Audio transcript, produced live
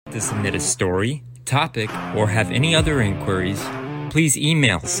like to submit a story, topic, or have any other inquiries, please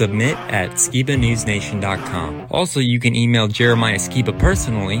email submit@skibanewsnation.com. Also, you can email Jeremiah Skiba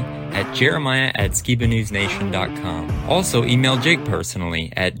personally at jeremiah@skibanewsnation.com. Also, email Jake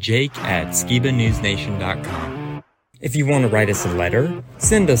personally at jake@skibanewsnation.com. If you want to write us a letter,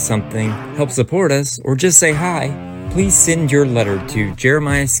 send us something, help support us, or just say hi, please send your letter to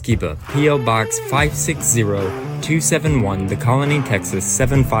Jeremiah Skiba, P.O. Box 560-271, The Colony, Texas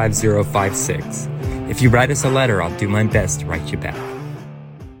 75056. If you write us a letter, I'll do my best to write you back.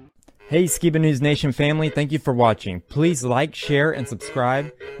 Hey Skiba News Nation family, thank you for watching. Please like, share, and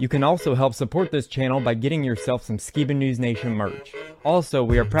subscribe. You can also help support this channel by getting yourself some Skiba News Nation merch. Also,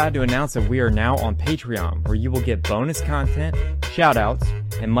 we are proud to announce that we are now on Patreon, where you will get bonus content, shoutouts,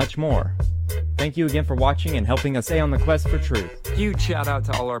 and much more. Thank you again for watching and helping us stay on the quest for truth. Huge shout out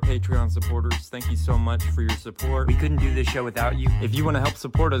to all our Patreon supporters. Thank you so much for your support. We couldn't do this show without you. If you want to help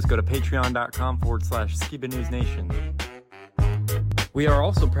support us, go to patreon.com/Skiba News Nation. We are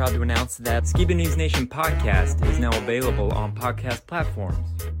also proud to announce that Skiba News Nation podcast is now available on podcast platforms.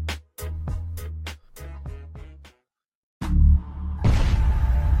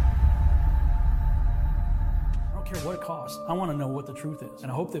 What it costs. I want to know what the truth is.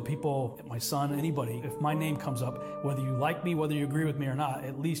 And I hope that people, my son, anybody, if my name comes up, whether you like me, whether you agree with me or not,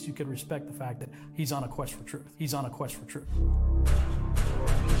 at least you could respect the fact that he's on a quest for truth. He's on a quest for truth.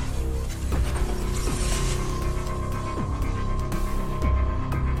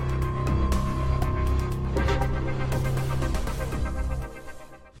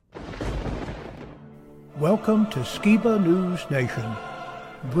 Welcome to Skiba News Nation,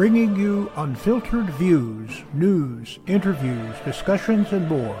 bringing you unfiltered views, news, interviews, discussions, and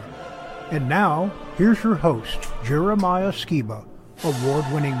more. And now, here's your host, Jeremiah Skiba,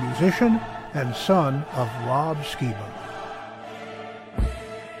 award-winning musician and son of Rob Skiba.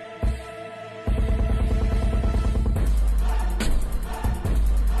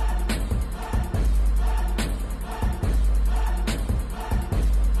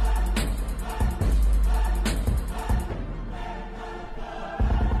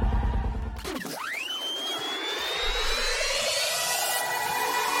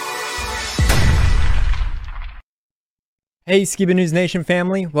 Hey Skiba News Nation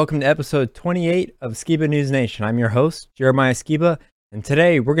family, welcome to episode 28 of Skiba News Nation. I'm your host, Jeremiah Skiba, and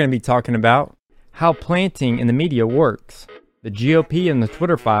today we're going to be talking about how planting in the media works, the GOP and the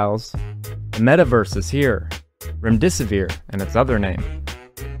Twitter files, the metaverse is here, remdesivir and its other name,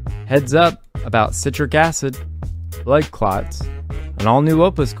 heads up about citric acid, blood clots, an all-new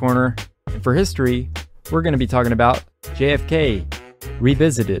Opus Corner, and for history, we're going to be talking about JFK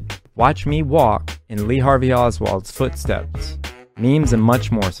Revisited, Watch Me Walk in Lee Harvey Oswald's footsteps, memes, and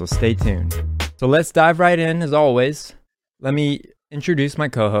much more, so stay tuned. So let's dive right in, as always. Let me introduce my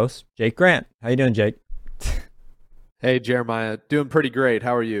co-host, Jake Grant. How you doing, Jake? Hey, Jeremiah. Doing pretty great.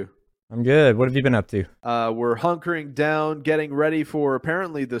 How are you? I'm good. What have you been up to? We're hunkering down, getting ready for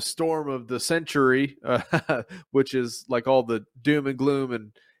apparently the storm of the century, which is like all the doom and gloom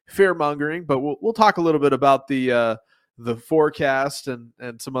and fear-mongering, but we'll talk a little bit about the forecast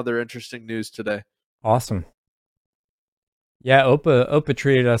and some other interesting news today. Awesome. Yeah, Opa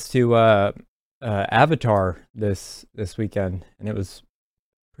treated us to Avatar this weekend, and it was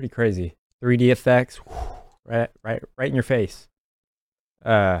pretty crazy. 3D effects, right in your face.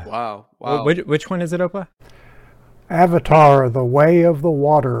 Wow. Which one is it, Opa? Avatar, The Way of the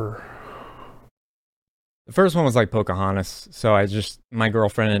Water. The first one was like Pocahontas, so my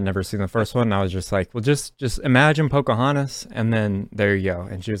girlfriend had never seen the first one, and I was just like, well, just imagine Pocahontas, and then there you go.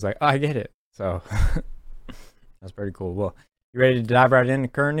 And she was like, oh, I get it. So that's pretty cool. Well, you ready to dive right into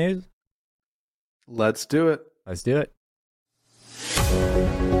current news? Let's do it. Let's do it.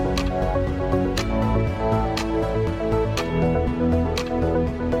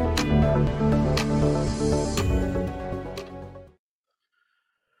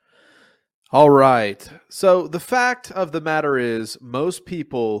 All right. So the fact of the matter is most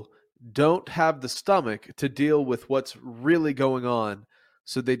people don't have the stomach to deal with what's really going on.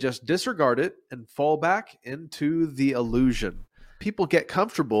 So they just disregard it and fall back into the illusion. People get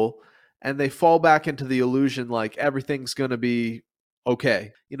comfortable and they fall back into the illusion like everything's going to be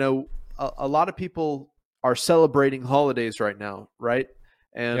okay. You know, a lot of people are celebrating holidays right now, right?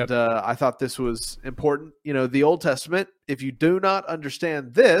 And Yep. I thought this was important. You know, the Old Testament, if you do not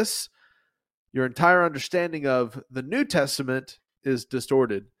understand this, your entire understanding of the New Testament is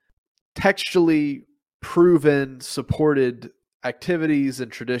distorted. Textually proven, supported activities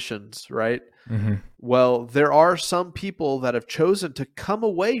and traditions, right? Mm-hmm. Well, there are some people that have chosen to come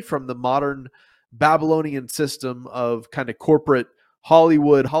away from the modern Babylonian system of kind of corporate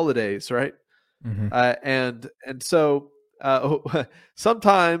Hollywood holidays, right? Mm-hmm. And so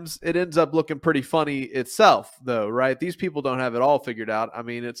sometimes it ends up looking pretty funny itself, though, right? These people don't have it all figured out. I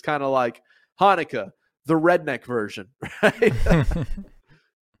mean, it's kind of like Hanukkah, the redneck version, right?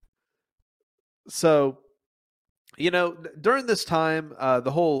 So, during this time,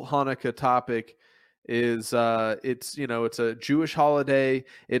 the whole Hanukkah topic is it's a Jewish holiday.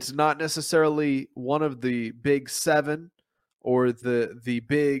 It's not necessarily one of the big seven or the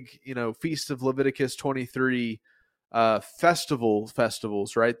big Feast of Leviticus 23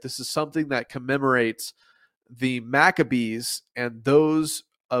 festivals, right? This is something that commemorates the Maccabees and those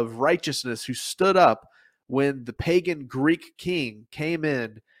of righteousness who stood up when the pagan Greek king came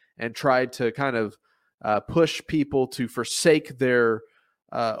in and tried to kind of push people to forsake their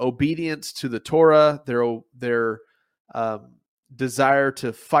obedience to the Torah, their desire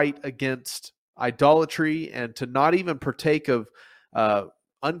to fight against idolatry, and to not even partake of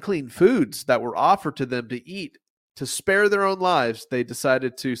unclean foods that were offered to them to eat. To spare their own lives, they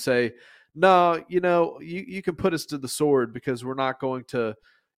decided to say, no, you can put us to the sword because we're not going to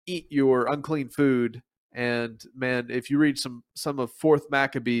eat your unclean food. And man, if you read some of Fourth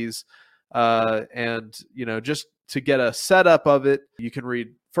Maccabees, and just to get a setup of it, you can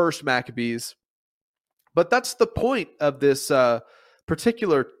read First Maccabees. But that's the point of this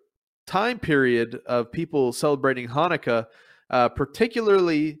particular time period of people celebrating Hanukkah,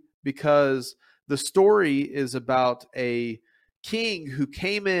 particularly because the story is about a king who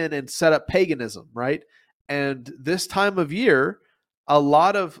came in and set up paganism, right? And this time of year, a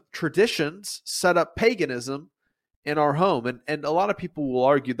lot of traditions set up paganism in our home. And a lot of people will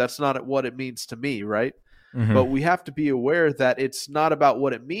argue that's not what it means to me, right? Mm-hmm. But we have to be aware that it's not about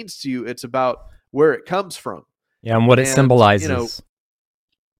what it means to you. It's about where it comes from. Yeah, and what it symbolizes.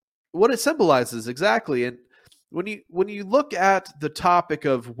 What it symbolizes, exactly. And when you look at the topic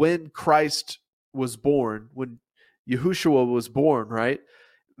of when Christ was born, when Yahushua was born, right?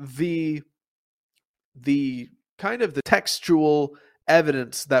 The kind of the textual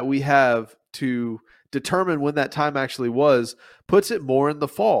evidence that we have to determine when that time actually was puts it more in the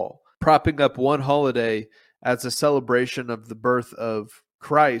fall, propping up one holiday as a celebration of the birth of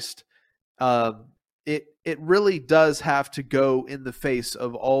Christ. It really does have to go in the face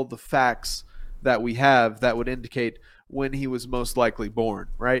of all the facts that we have that would indicate when he was most likely born,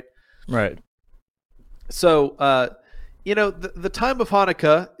 right? Right. So, the time of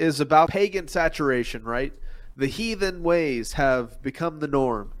Hanukkah is about pagan saturation, right? The heathen ways have become the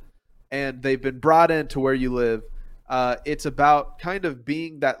norm, and they've been brought into where you live. It's about kind of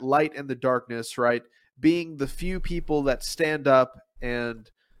being that light in the darkness, right? Being the few people that stand up and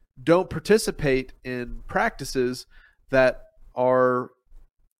don't participate in practices that are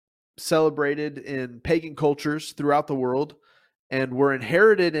celebrated in pagan cultures throughout the world and were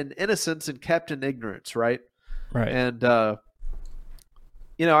inherited in innocence and kept in ignorance, right? Right. And, I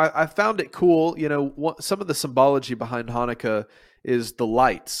found it cool. Some of the symbology behind Hanukkah is the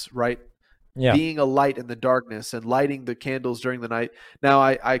lights, right? Yeah. Being a light in the darkness and lighting the candles during the night. Now,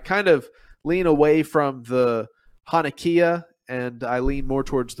 I kind of lean away from the Hanukkah and I lean more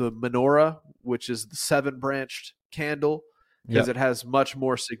towards the menorah, which is the 7-branched candle, because it has much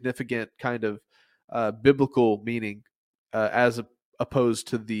more significant kind of biblical meaning as opposed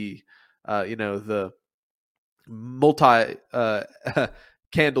to the the multi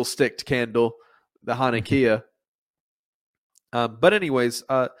candlesticked candle, the Hanukkah. But anyways,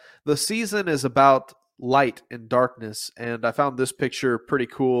 the season is about light and darkness, and I found this picture pretty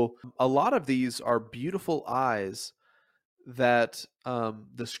cool. A lot of these are beautiful eyes that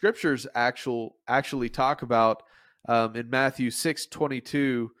the scriptures actually talk about in Matthew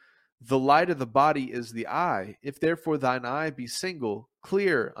 6:22. The light of the body is the eye. If therefore thine eye be single,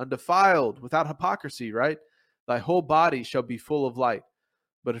 clear, undefiled, without hypocrisy, right? Thy whole body shall be full of light.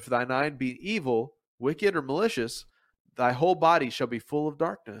 But if thine eye be evil, wicked, or malicious, thy whole body shall be full of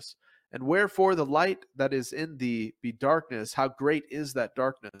darkness. And wherefore the light that is in thee be darkness, how great is that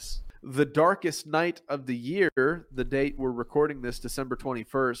darkness? The darkest night of the year, the date we're recording this, December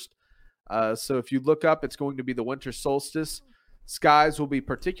 21st. So if you look up, it's going to be the winter solstice. Skies will be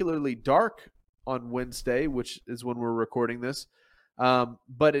particularly dark on Wednesday, which is when we're recording this.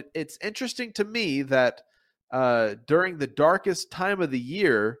 But it's interesting to me that during the darkest time of the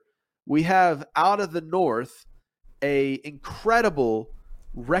year, we have out of the north a incredible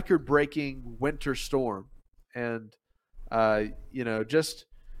record-breaking winter storm. And, just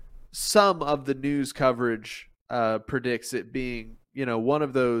some of the news coverage predicts it being, one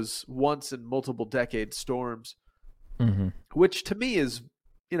of those once in multiple decade storms, which to me is,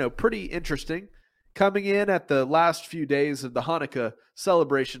 pretty interesting coming in at the last few days of the Hanukkah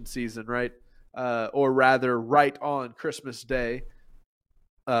celebration season, right? Or rather, right on Christmas Day.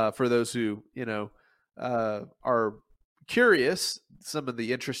 For those who, are curious, some of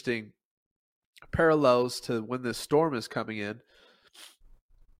the interesting parallels to when this storm is coming in.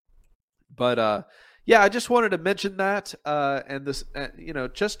 But yeah, I just wanted to mention that, and this,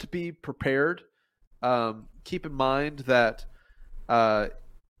 just to be prepared. Keep in mind that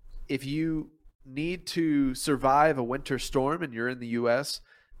if you need to survive a winter storm and you're in the U.S.,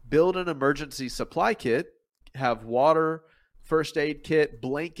 build an emergency supply kit, have water, first aid kit,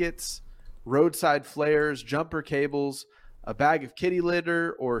 blankets, roadside flares, jumper cables, a bag of kitty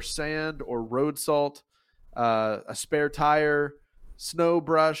litter or sand or road salt, a spare tire, snow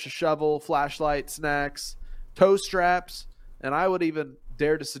brush, a shovel, flashlight, snacks, tow straps, and I would even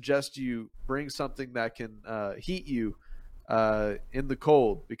dare to suggest you bring something that can heat you in the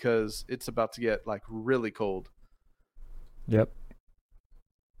cold, because it's about to get like really cold. Yep.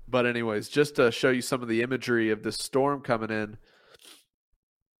 But anyways, just to show you some of the imagery of this storm coming in.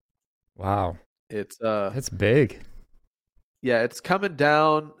 Wow. It's big. Yeah, it's coming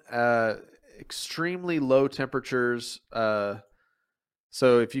down, extremely low temperatures.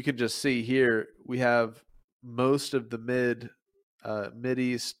 So if you can just see here, we have most of the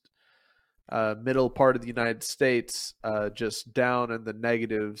Mideast, middle part of the United States, just down in the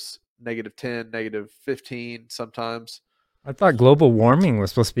negatives, -10, -15 sometimes. I thought global warming was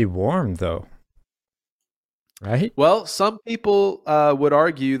supposed to be warm, though. Right? Well, some people would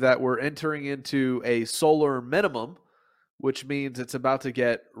argue that we're entering into a solar minimum, which means it's about to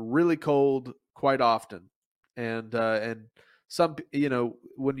get really cold quite often. And some,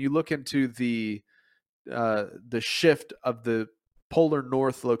 when you look into the shift of the polar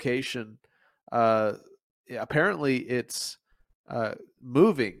north location, apparently it's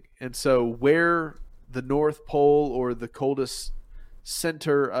moving. And so where the North Pole, or the coldest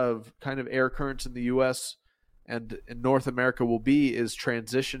center of kind of air currents in the U.S. and in North America will be, is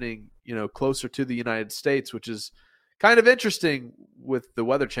transitioning, closer to the United States, which is kind of interesting with the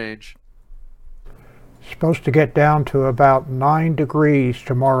weather change. Supposed to get down to about 9 degrees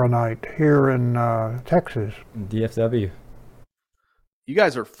tomorrow night here in Texas. DFW. You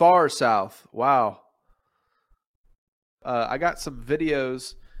guys are far south. Wow. I got some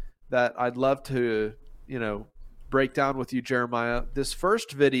videos that I'd love to, break down with you, Jeremiah. This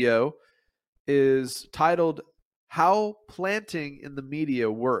first video is titled "How Planting in the Media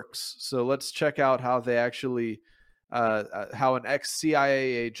Works." So let's check out how they actually, how an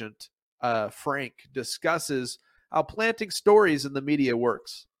ex-CIA agent, Frank, discusses how planting stories in the media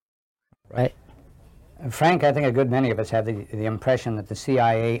works. Right. Frank, I think a good many of us have the impression that the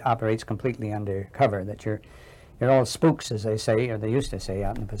CIA operates completely undercover, that you're all spooks, as they say, or they used to say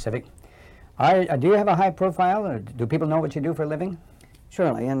out in the Pacific. Do you have a high profile, or do people know what you do for a living?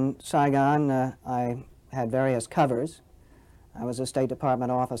 Surely. In Saigon, I had various covers. I was a State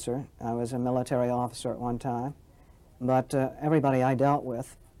Department officer. I was a military officer at one time. But everybody I dealt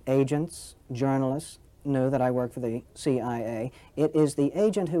with, agents, journalists, knew that I worked for the CIA. It is the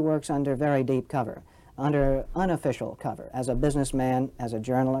agent who works under very deep cover, under unofficial cover, as a businessman, as a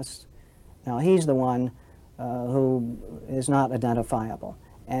journalist. Now, he's the one who is not identifiable,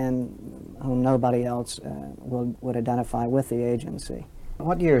 and whom nobody else would identify with the agency.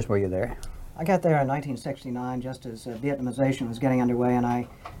 What years were you there? I got there in 1969, just as Vietnamization was getting underway, and I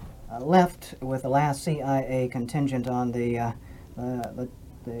left with the last CIA contingent on the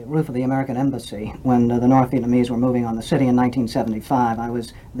roof of the American Embassy when the North Vietnamese were moving on the city in 1975. I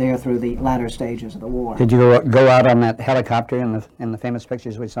was there through the latter stages of the war. Did you go out on that helicopter in the famous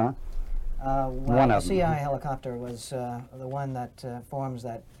pictures we saw? Well, the CIA helicopter was the one that forms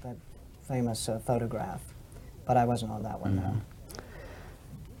that famous photograph, but I wasn't on that one.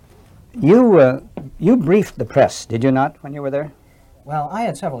 No. You briefed the press, did you not, when you were there? Well, I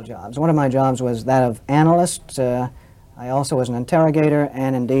had several jobs. One of my jobs was that of analyst. I also was an interrogator,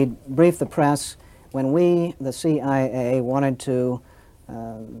 and indeed briefed the press when we, the CIA, wanted to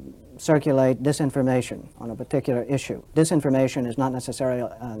circulate disinformation on a particular issue. Disinformation is not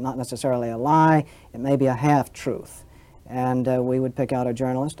necessarily a lie. It may be a half-truth. And we would pick out a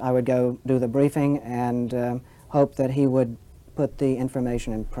journalist. I would go do the briefing and hope that he would put the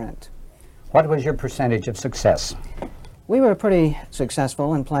information in print. What was your percentage of success? We were pretty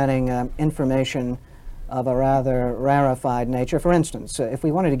successful in planting information of a rather rarefied nature. For instance, if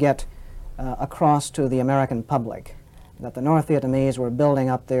we wanted to get across to the American public that the North Vietnamese were building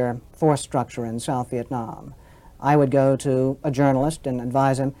up their force structure in South Vietnam, I would go to a journalist and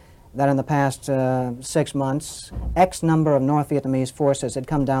advise him, that in the past 6 months, X number of North Vietnamese forces had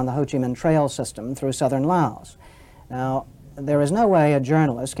come down the Ho Chi Minh Trail system through southern Laos. Now, there is no way a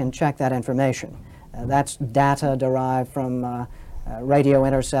journalist can check that information. That's data derived from radio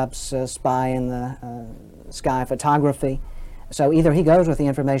intercepts, spy in the sky photography. So either he goes with the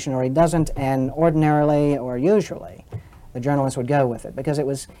information or he doesn't, and ordinarily or usually the journalist would go with it because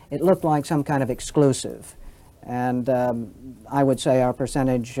it looked like some kind of exclusive. And I would say our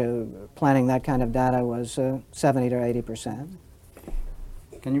percentage planning that kind of data was 70 to 80%.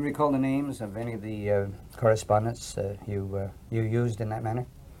 Can you recall the names of any of the correspondents you used in that manner?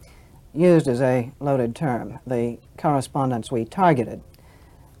 Used is a loaded term. The correspondents we targeted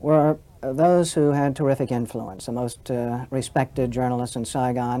were those who had terrific influence, the most respected journalists in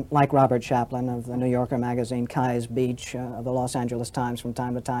Saigon, like Robert Chaplin of the New Yorker magazine, Kai's Beach of the Los Angeles Times from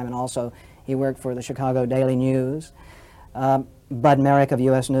time to time, and also he worked for the Chicago Daily News. Bud Merrick of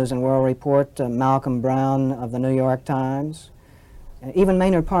U.S. News and World Report, Malcolm Brown of the New York Times, even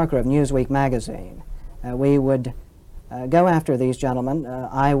Maynard Parker of Newsweek magazine. We would go after these gentlemen.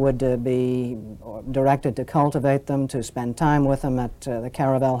 I would be directed to cultivate them, to spend time with them at the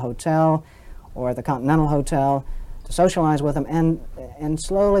Caravel Hotel or the Continental Hotel, to socialize with them, and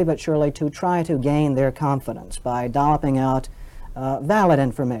slowly but surely to try to gain their confidence by dolloping out valid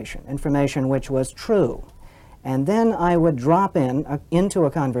information which was true. And then I would drop into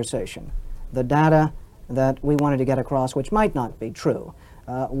a conversation the data that we wanted to get across, which might not be true.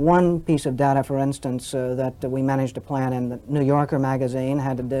 One piece of data, for instance, that we managed to plant in the New Yorker magazine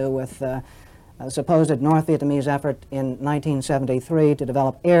had to do with a supposed North Vietnamese effort in 1973 to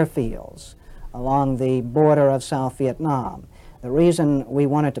develop airfields along the border of South Vietnam. The reason we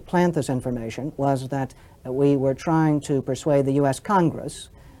wanted to plant this information was that we were trying to persuade the U.S. Congress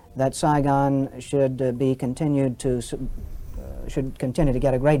that Saigon should continue to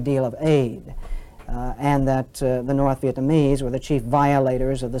get a great deal of aid. And that the North Vietnamese were the chief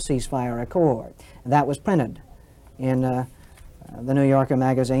violators of the ceasefire accord. That was printed in the New Yorker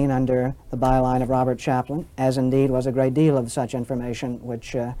magazine under the byline of Robert Chaplin, as indeed was a great deal of such information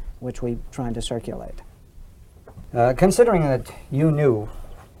which we tried to circulate. Considering that you knew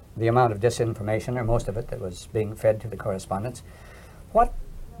the amount of disinformation, or most of it, that was being fed to the correspondents, what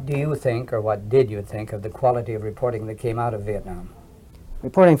do you think, or what did you think, of the quality of reporting that came out of Vietnam?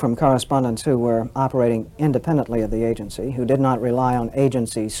 Reporting from correspondents who were operating independently of the agency, who did not rely on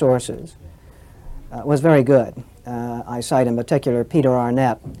agency sources, was very good. I cite in particular Peter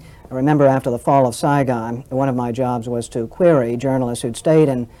Arnett. I remember after the fall of Saigon, one of my jobs was to query journalists who'd stayed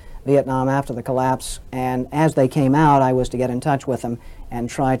in Vietnam after the collapse, and as they came out, I was to get in touch with them and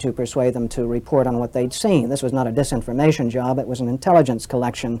try to persuade them to report on what they'd seen. This was not a disinformation job, it was an intelligence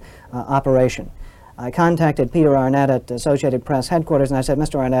collection operation. I contacted Peter Arnett at Associated Press headquarters and I said,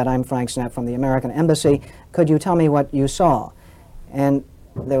 Mr. Arnett, I'm Frank Snepp from the American Embassy. Could you tell me what you saw? And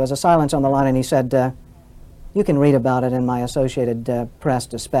there was a silence on the line and he said, you can read about it in my Associated Press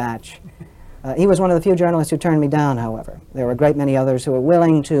dispatch. He was one of the few journalists who turned me down, however. There were a great many others who were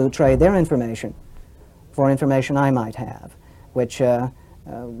willing to trade their information for information I might have, which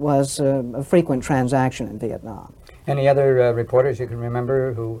was a frequent transaction in Vietnam. Any other reporters you can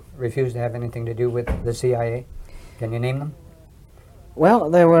remember who refused to have anything to do with the CIA? Can you name them? Well,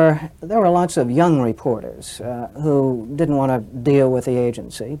 there were lots of young reporters who didn't want to deal with the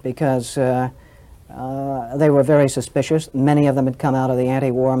agency because they were very suspicious. Many of them had come out of the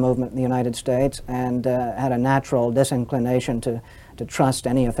anti-war movement in the United States and had a natural disinclination to trust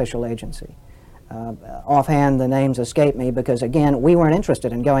any official agency. Offhand, the names escape me because, again, we weren't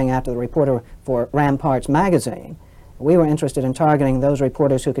interested in going after the reporter for Ramparts magazine. We were interested in targeting those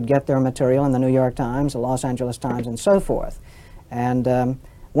reporters who could get their material in the New York Times, the Los Angeles Times, and so forth. And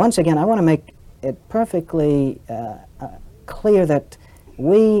once again, I want to make it perfectly clear that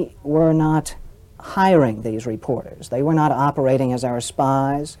we were not hiring these reporters. They were not operating as our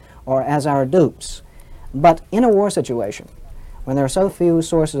spies or as our dupes. But in a war situation, when there are so few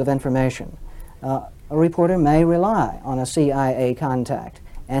sources of information, a reporter may rely on a CIA contact,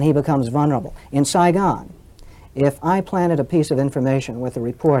 and he becomes vulnerable. In Saigon, if I planted a piece of information with a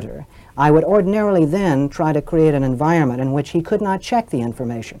reporter, I would ordinarily then try to create an environment in which he could not check the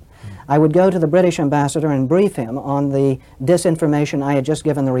information. I would go to the British ambassador and brief him on the disinformation I had just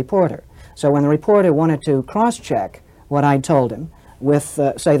given the reporter. So when the reporter wanted to cross-check what I'd told him with,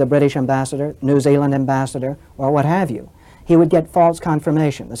 say, the British ambassador, New Zealand ambassador, or what have you, he would get false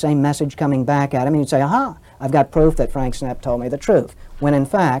confirmation, the same message coming back at him, and he'd say, aha, I've got proof that Frank Snepp told me the truth, when in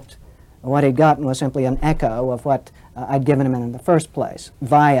fact, what he'd gotten was simply an echo of what I'd given him in the first place,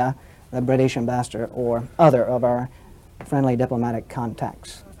 via the British ambassador or other of our friendly diplomatic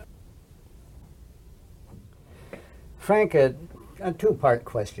contacts. Frank, a two-part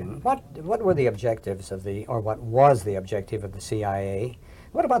question. What were the objectives of or what was the objective of the CIA?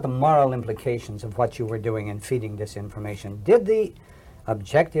 What about the moral implications of what you were doing in feeding disinformation? Did the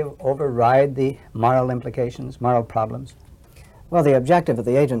objective override the moral implications, moral problems? Well, the objective of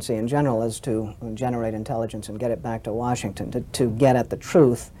the agency in general is to generate intelligence and get it back to Washington, to get at the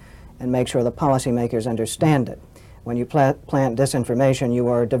truth and make sure the policymakers understand it. When you plant disinformation, you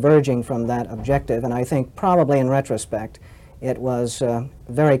are diverging from that objective, and I think probably in retrospect it was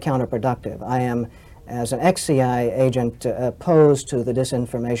very counterproductive. I am, as an ex-CIA agent, opposed to the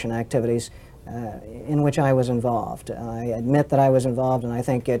disinformation activities in which I was involved. I admit that I was involved, and I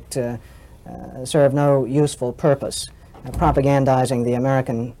think it served no useful purpose. Propagandizing the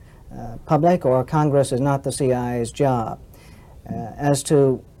American public or Congress is not the CIA's job. As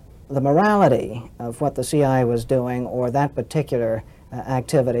to the morality of what the CIA was doing or that particular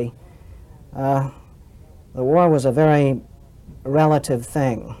activity, the war was a very relative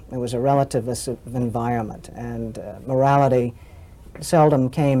thing. It was a relativist environment, and morality seldom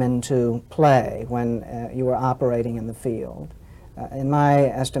came into play when you were operating in the field. In my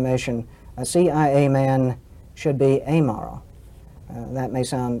estimation, a CIA man should be amoral. That may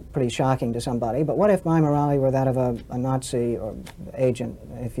sound pretty shocking to somebody, but what if my morality were that of a Nazi or agent,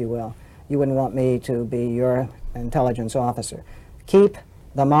 if you will? You wouldn't want me to be your intelligence officer. Keep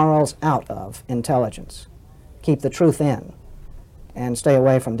the morals out of intelligence. Keep the truth in, and stay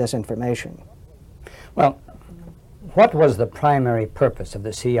away from disinformation. Well, what was the primary purpose of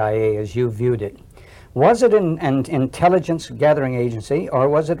the CIA as you viewed it? Was it an intelligence gathering agency, or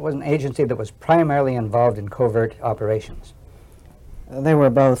was it an agency that was primarily involved in covert operations? They were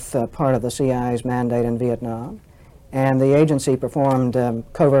both part of the CIA's mandate in Vietnam, and the agency performed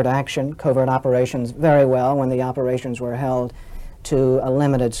covert operations very well when the operations were held to a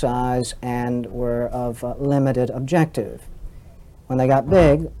limited size and were of limited objective. When they got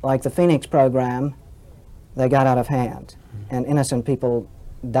big, like the Phoenix program, they got out of hand, and innocent people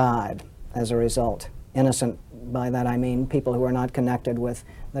died as a result. Innocent, by that I mean people who are not connected with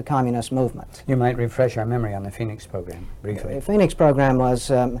the communist movement. You might refresh our memory on the Phoenix program briefly. The Phoenix program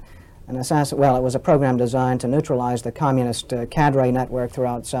was it was a program designed to neutralize the communist cadre network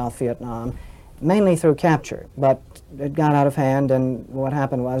throughout South Vietnam, mainly through capture, but it got out of hand, and what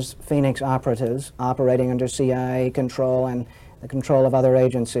happened was Phoenix operatives operating under CIA control and the control of other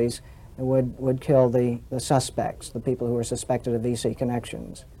agencies would kill the suspects, the people who were suspected of VC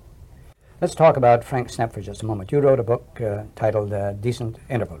connections. Let's talk about Frank Snepp for just a moment. You wrote a book titled Decent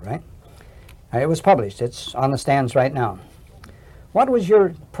Interval, right? It was published. It's on the stands right now. What was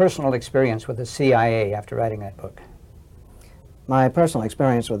your personal experience with the CIA after writing that book? My personal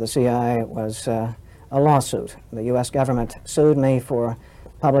experience with the CIA was a lawsuit. The U.S. government sued me for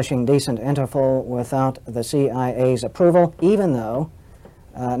publishing Decent Interval without the CIA's approval, even though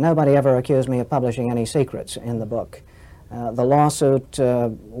nobody ever accused me of publishing any secrets in the book. The lawsuit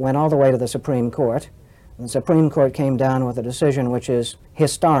went all the way to the Supreme Court. The Supreme Court came down with a decision which is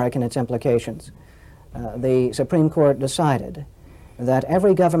historic in its implications. The Supreme Court decided that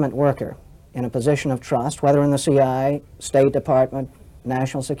every government worker in a position of trust, whether in the CIA, State Department,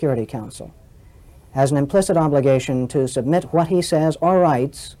 National Security Council, has an implicit obligation to submit what he says or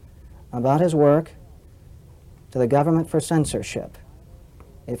writes about his work to the government for censorship.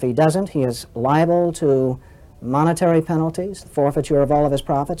 If he doesn't, he is liable to monetary penalties, forfeiture of all of his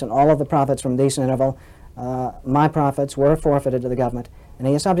profits, and all of the profits from Decent Interval, my profits were forfeited to the government, and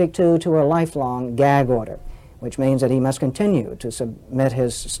he is subject to a lifelong gag order, which means that he must continue to submit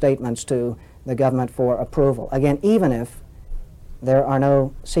his statements to the government for approval. Again, even if there are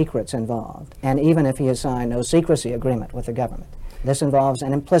no secrets involved, and even if he has signed no secrecy agreement with the government. This involves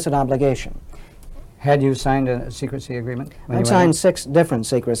an implicit obligation. Had you signed a secrecy agreement? I signed 6 different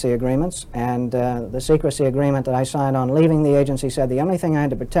secrecy agreements, and the secrecy agreement that I signed on leaving the agency said the only thing I had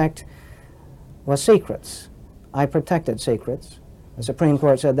to protect was secrets. I protected secrets. The Supreme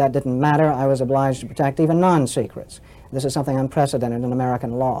Court said that didn't matter. I was obliged to protect even non-secrets. This is something unprecedented in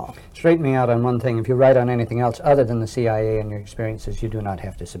American law. Straighten me out on one thing. If you write on anything else other than the CIA and your experiences, you do not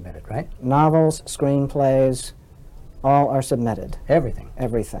have to submit it, right? Novels, screenplays, all are submitted. Everything?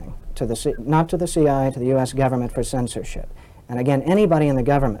 Everything. Not to the CIA, to the U.S. government for censorship. And again, anybody in the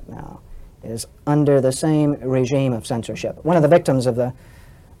government now is under the same regime of censorship. One of the victims of the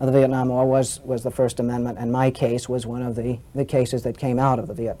Vietnam War was the First Amendment, and my case was one of the cases that came out of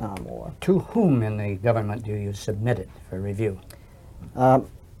the Vietnam War. To whom in the government do you submit it for review?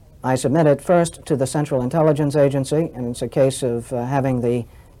 I submit it first to the Central Intelligence Agency, and it's a case of having the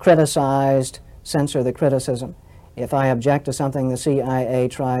criticized censor the criticism. If I object to something the CIA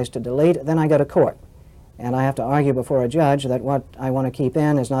tries to delete, then I go to court. and I have to argue before a judge that what I want to keep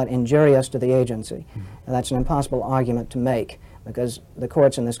in is not injurious to the agency. And that's an impossible argument to make, because the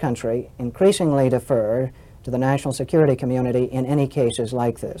courts in this country increasingly defer to the national security community in any cases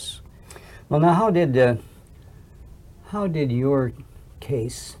like this. Well, now, how did your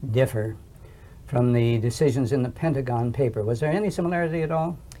case differ from the decisions in the Pentagon paper? Was there any similarity at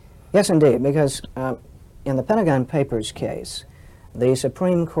all? Yes, indeed, because in the Pentagon Papers case, the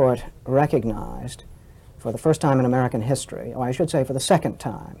Supreme Court recognized for the first time in American history, or I should say for the second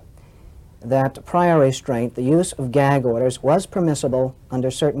time, that prior restraint, the use of gag orders, was permissible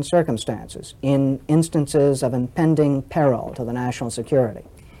under certain circumstances, in instances of impending peril to the national security.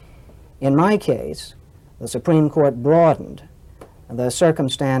 In my case, the Supreme Court broadened the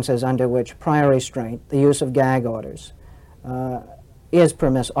circumstances under which prior restraint, the use of gag orders, are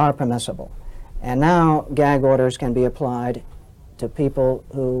permissible. And now gag orders can be applied to people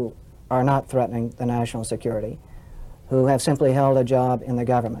who are not threatening the national security, who have simply held a job in the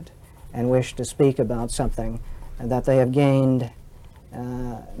government and wish to speak about something that they have gained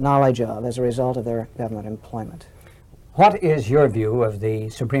knowledge of as a result of their government employment. What is your view of the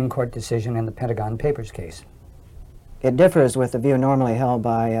Supreme Court decision in the Pentagon Papers case? It differs with the view normally held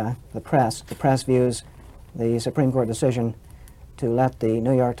by the press. The press views the Supreme Court decision to let the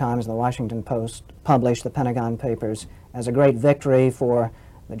New York Times and the Washington Post publish the Pentagon Papers as a great victory for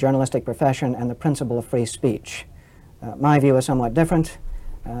the journalistic profession and the principle of free speech. My view is somewhat different.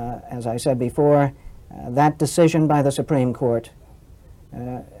 As I said before, that decision by the Supreme Court,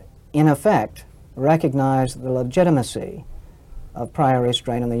 in effect, recognized the legitimacy of prior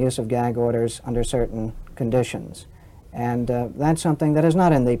restraint and the use of gag orders under certain conditions. And that's something that is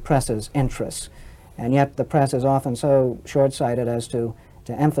not in the press's interests. And yet the press is often so short-sighted as to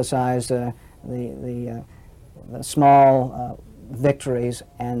emphasize the small victories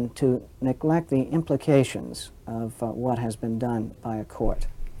and to neglect the implications of what has been done by a court.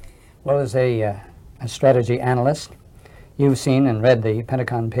 Well, as a strategy analyst, you've seen and read the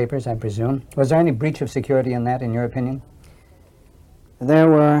Pentagon Papers, I presume. Was there any breach of security in that, in your opinion? There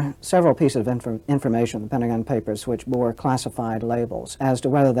were several pieces of information in the Pentagon Papers which bore classified labels. As to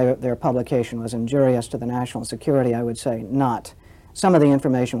whether their publication was injurious to the national security, I would say not. Some of the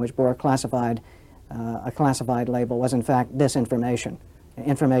information which bore a classified label was in fact disinformation,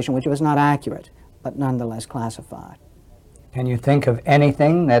 information which was not accurate, but nonetheless classified. Can you think of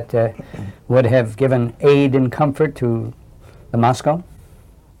anything that would have given aid and comfort to the Moscow?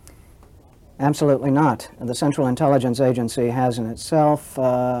 Absolutely not. The Central Intelligence Agency has itself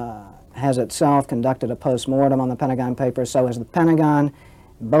conducted a post-mortem on the Pentagon Papers, so has the Pentagon.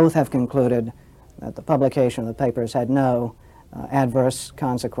 Both have concluded that the publication of the papers had no adverse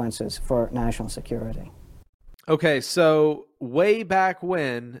consequences for national security. Okay, so way back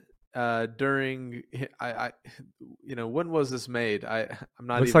when, during, when was this made? I'm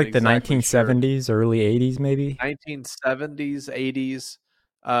not. Looks even like the exactly 1970s, sure. early 80s, maybe. 1970s, 80s.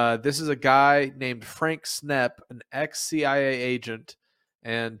 This is a guy named Frank Snepp, an ex-CIA agent,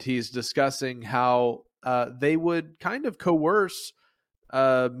 and he's discussing how they would kind of coerce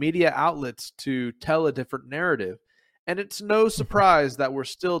media outlets to tell a different narrative. And it's no surprise that we're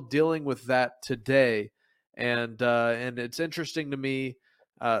still dealing with that today. And it's interesting to me,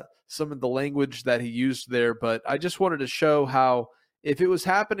 some of the language that he used there, but I just wanted to show how if it was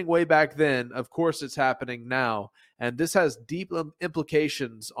happening way back then, of course it's happening now. And this has deep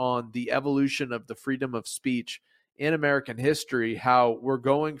implications on the evolution of the freedom of speech in American history, how we're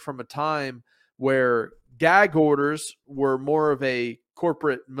going from a time where gag orders were more of a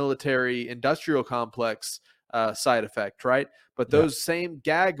corporate military industrial complex side effect, right? But those same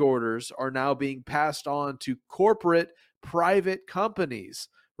gag orders are now being passed on to corporate private companies,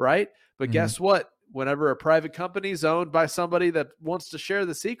 right? But guess what? Whenever a private company is owned by somebody that wants to share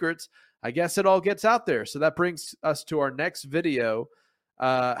the secrets, I guess it all gets out there. So that brings us to our next video,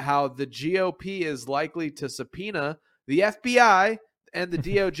 how the GOP is likely to subpoena the FBI and the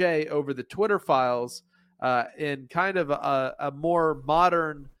DOJ over the Twitter files in kind of a more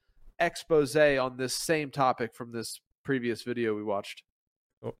modern expose on this same topic from this previous video we watched.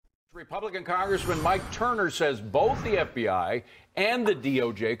 Republican Congressman Mike Turner says both the FBI and the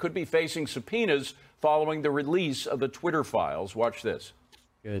DOJ could be facing subpoenas following the release of the Twitter files. Watch this.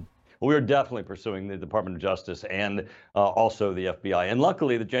 Good. we are definitely pursuing the Department of Justice and also the FBI. And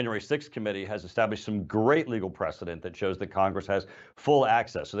luckily, the January 6th committee has established some great legal precedent that shows that Congress has full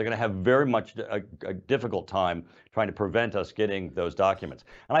access. So they're going to have very much a difficult time trying to prevent us getting those documents.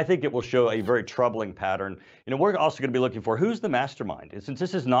 And I think it will show a very troubling pattern. You know, we're also going to be looking for who's the mastermind. And since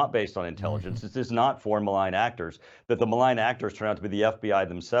this is not based on intelligence, this is not for malign actors, that the malign actors turn out to be the FBI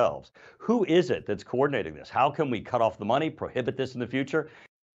themselves. Who is it that's coordinating this? How can we cut off the money, prohibit this in the future?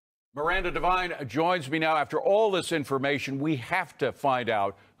 Miranda Devine joins me now. After all this information, we have to find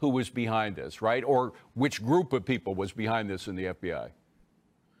out who was behind this, right? Or which group of people was behind this in the FBI.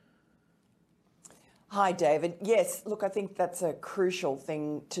 Hi, David. Yes, look, I think that's a crucial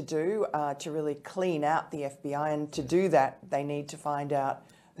thing to do, to really clean out the FBI. And to do that, they need to find out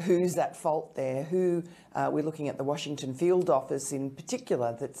who's at fault there, who we're looking at the Washington field office in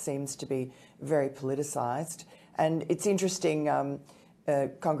particular that seems to be very politicised. And it's interesting,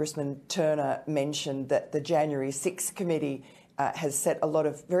 Congressman Turner mentioned that the January 6th committee has set a lot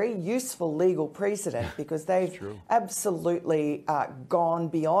of very useful legal precedent because they've absolutely gone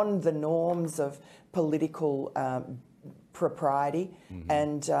beyond the norms of political propriety,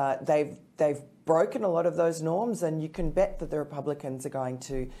 and they've broken a lot of those norms, and you can bet that the Republicans are going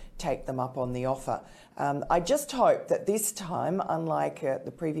to take them up on the offer. I just hope that this time, unlike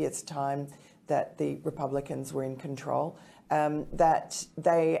the previous time that the Republicans were in control, that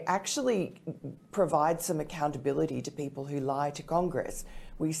they actually provide some accountability to people who lie to Congress.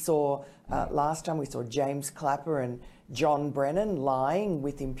 We saw last time, we saw James Clapper and John Brennan lying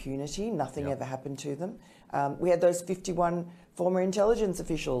with impunity. Nothing ever happened to them. We had those 51 former intelligence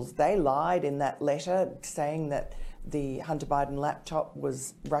officials. They lied in that letter saying that the Hunter Biden laptop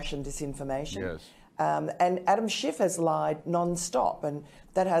was Russian disinformation. Yes. And Adam Schiff has lied non-stop, and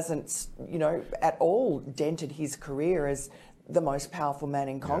that hasn't, at all dented his career as the most powerful man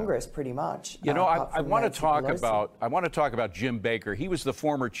in Congress, pretty much. I want to talk about Jim Baker. He was the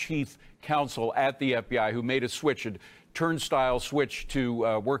former chief counsel at the FBI who made a switch, a turnstile switch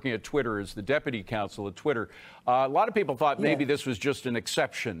to working at Twitter as the deputy counsel at Twitter. A lot of people thought maybe this was just an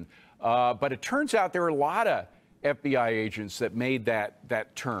exception, but it turns out there are a lot of FBI agents that made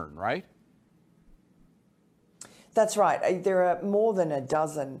that turn, right? That's right. There are more than a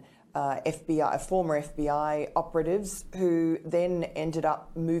dozen former FBI operatives who then ended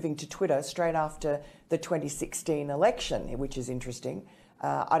up moving to Twitter straight after the 2016 election, which is interesting.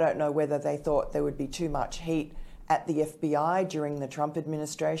 I don't know whether they thought there would be too much heat at the FBI during the Trump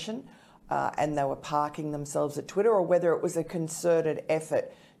administration and they were parking themselves at Twitter, or whether it was a concerted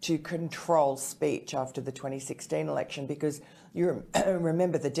effort to control speech after the 2016 election, because you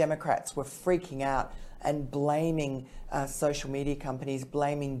remember the Democrats were freaking out and blaming social media companies,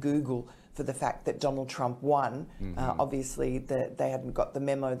 blaming Google for the fact that Donald Trump won. Obviously, they hadn't got the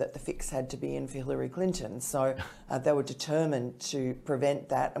memo that the fix had to be in for Hillary Clinton. So they were determined to prevent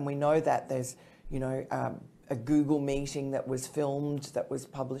that. And we know that there's, a Google meeting that was filmed, that was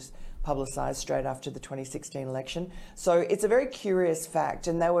publicised straight after the 2016 election. So it's a very curious fact.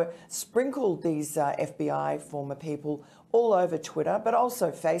 And they were sprinkled, these FBI former people, all over Twitter, but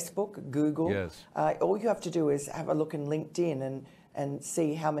also Facebook, Google. Yes. All you have to do is have a look in LinkedIn and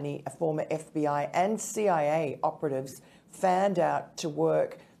see how many former FBI and CIA operatives fanned out to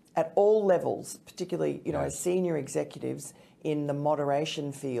work at all levels, particularly as senior executives in the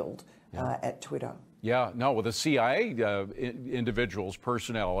moderation field at Twitter. Yeah, no, well, the CIA individuals,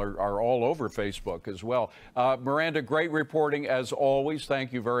 personnel are all over Facebook as well. Miranda, great reporting as always.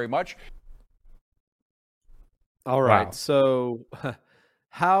 Thank you very much. All right. Wow. So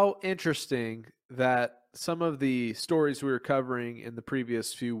how interesting that some of the stories we were covering in the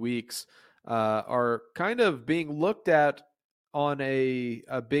previous few weeks are kind of being looked at on a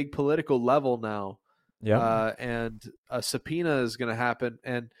big political level now. Yeah. And a subpoena is going to happen.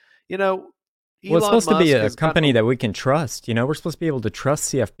 And, Well, it's supposed to be a has company gotten- that we can trust. We're supposed to be able to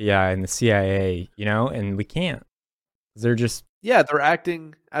trust the FBI and the CIA, and we can't. They're just they're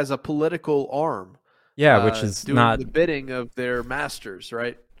acting as a political arm. which is doing not the bidding of their masters,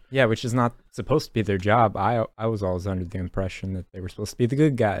 right? Yeah, which is not supposed to be their job. I was always under the impression that they were supposed to be the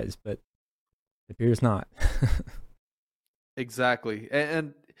good guys, but it appears not. Exactly.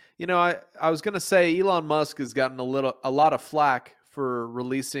 And I was going to say Elon Musk has gotten a lot of flack for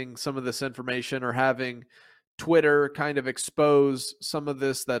releasing some of this information or having Twitter kind of expose some of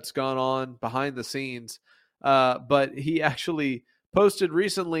this that's gone on behind the scenes. But he actually posted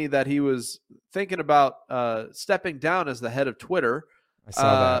recently that he was thinking about stepping down as the head of Twitter. I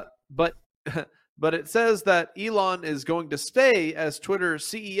saw that. But it says that Elon is going to stay as Twitter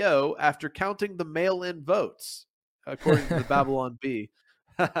CEO after counting the mail-in votes, according to the Babylon Bee.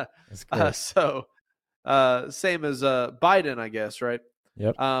 That's great. Same as Biden, I guess, right?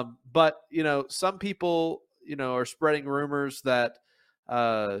 Yep. But some people, are spreading rumors that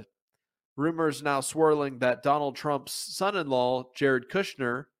rumors now swirling that Donald Trump's son-in-law, Jared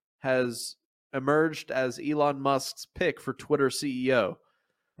Kushner, has emerged as Elon Musk's pick for Twitter CEO.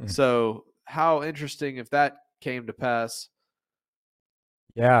 So how interesting if that came to pass.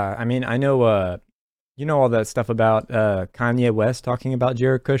 Yeah, I mean, I know, you know all that stuff about Kanye West talking about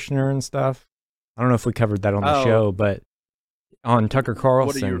Jared Kushner and stuff. I don't know if we covered that on the show, but on Tucker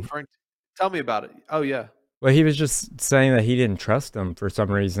Carlson. What are you referring to? Tell me about it. Oh, yeah. Well, he was just saying that he didn't trust him for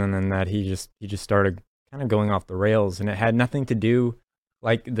some reason, and that he just started kind of going off the rails, and it had nothing to do,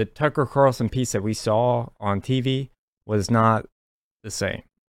 like the Tucker Carlson piece that we saw on TV was not the same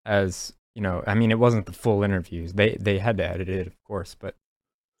as, I mean, it wasn't the full interviews. They had to edit it, of course, but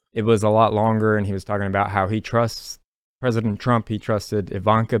it was a lot longer, and he was talking about how he trusts President Trump, he trusted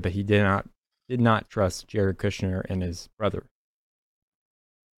Ivanka, but he did not trust Jared Kushner and his brother.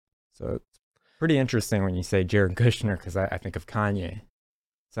 So it's pretty interesting when you say Jared Kushner, because I think of Kanye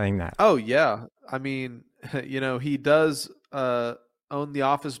saying that. Oh, yeah. I mean, he does own the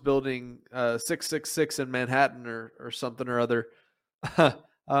office building 666 in Manhattan or something or other. But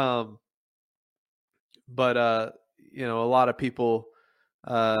a lot of people,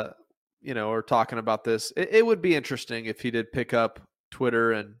 are talking about this. It would be interesting if he did pick up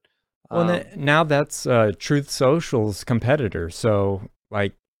Twitter and. Well, now that's Truth Social's competitor. So,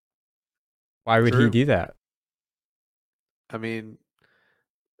 like, why would he do that? I mean,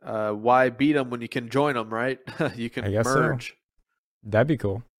 why beat them when you can join them, right? You can merge. So. That'd be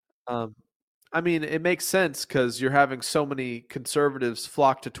cool. I mean, it makes sense because you're having so many conservatives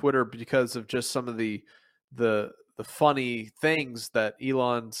flock to Twitter because of just some of the funny things that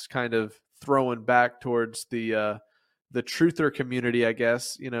Elon's kind of throwing back towards the truther community, I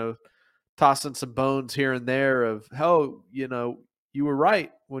guess. Tossing some bones here and there of, oh, you were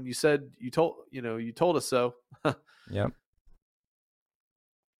right when you said you told us so. Yep.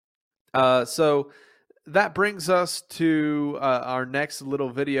 So that brings us to our next little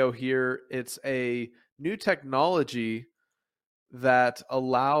video here. It's a new technology that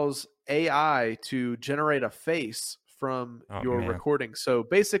allows AI to generate a face from your recording. So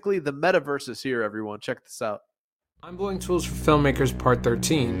basically the metaverse is here, everyone. Check this out. Mind-blowing tools for filmmakers part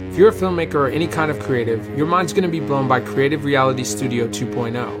 13. If you're a filmmaker or any kind of creative, your mind's going to be blown by Creative Reality Studio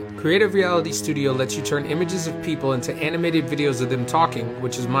 2.0. Creative Reality Studio lets you turn images of people into animated videos of them talking,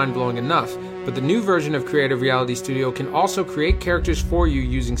 which is mind-blowing enough, but the new version of Creative Reality Studio can also create characters for you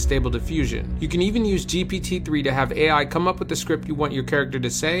using Stable Diffusion. You can even use GPT-3 to have AI come up with the script you want your character to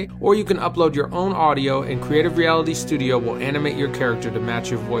say, or you can upload your own audio and Creative Reality Studio will animate your character to match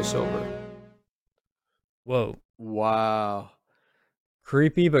your voiceover. Whoa. Wow.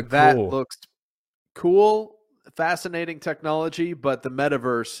 Creepy, but that cool. That looks cool, fascinating technology, but the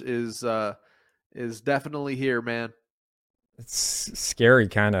metaverse is definitely here, man. It's scary,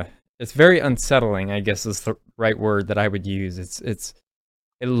 kind of. It's very unsettling, I guess is the right word that I would use. It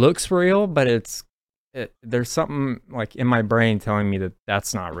looks real, but there's something like in my brain telling me that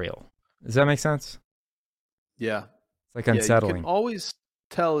that's not real. Does that make sense? Yeah. It's like unsettling. You can always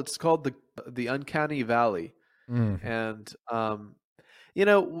tell. It's called the uncanny valley. And,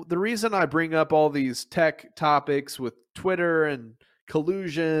 the reason I bring up all these tech topics with Twitter and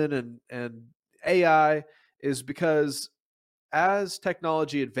collusion and AI is because as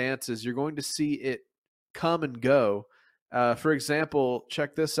technology advances, you're going to see it come and go. For example,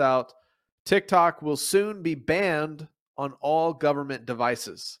 check this out. TikTok will soon be banned on all government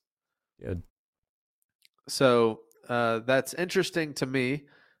devices. Good. So that's interesting to me.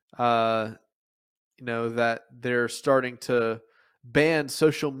 That they're starting to ban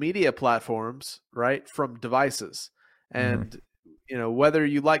social media platforms, right, from devices. And, whether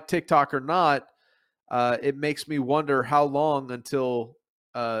you like TikTok or not, it makes me wonder how long until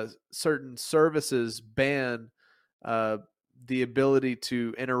certain services ban the ability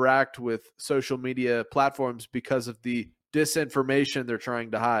to interact with social media platforms because of the disinformation they're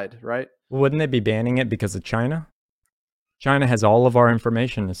trying to hide, right? Well, wouldn't they be banning it because of China? China has all of our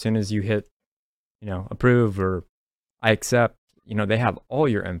information. As soon as you hit approve or I accept, they have all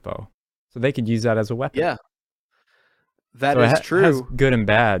your info. So they could use that as a weapon. Yeah. That is true. It has good and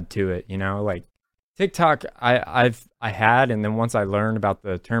bad to it, like TikTok I had, and then once I learned about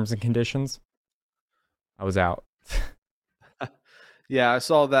the terms and conditions, I was out. Yeah, I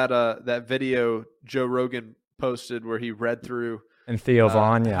saw that video Joe Rogan posted where he read through and Theo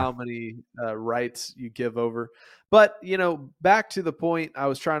Vaughn, how many rights you give over. But, back to the point I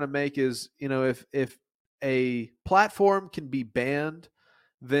was trying to make is, if a platform can be banned,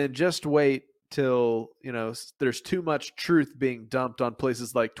 then just wait till, there's too much truth being dumped on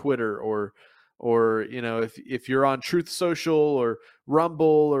places like Twitter or if you're on Truth Social or Rumble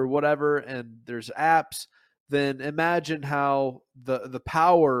or whatever, and there's apps, then imagine how the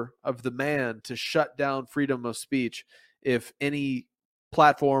power of the man to shut down freedom of speech if any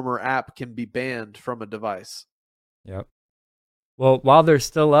platform or app can be banned from a device. Yep. Well, while they're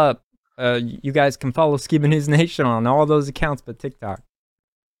still up, you guys can follow Skiba News Nation on all those accounts but TikTok.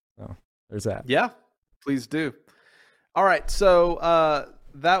 So there's that. Yeah, please do. All right, so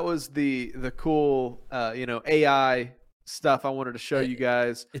that was the cool AI stuff I wanted to show you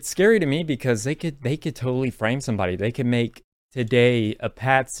guys. It's scary to me because they could totally frame somebody. They could make today a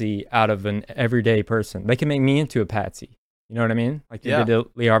patsy out of an everyday person. They can make me into a patsy. You know what I mean? Like they did to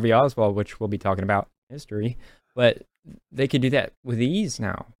Lee Harvey Oswald, which we'll be talking about in history. But they could do that with ease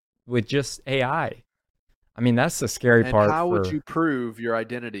now with just AI. I mean, that's the scary part. And how would you prove your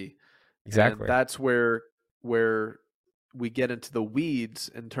identity? Exactly. And that's where we get into the weeds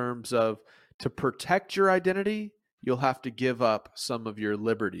in terms of, to protect your identity, you'll have to give up some of your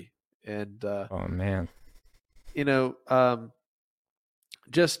liberty. And oh man,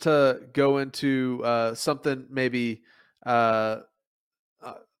 just to go into something maybe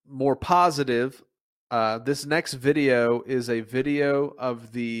more positive, this next video is a video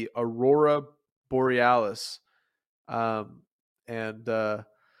of the Aurora Borealis, and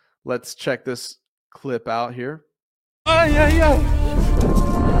let's check this clip out here. Oh yeah, yeah.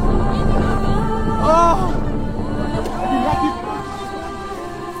 Oh.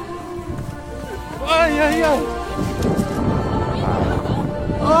 Oh yeah, yeah.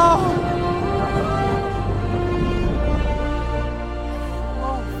 Oh.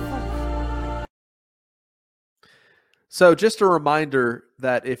 So just a reminder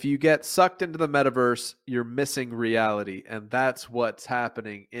that if you get sucked into the metaverse, you're missing reality. And that's what's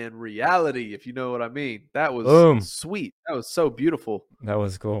happening in reality, if you know what I mean. That was sweet. That was so beautiful. That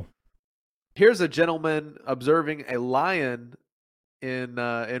was cool. Here's a gentleman observing a lion in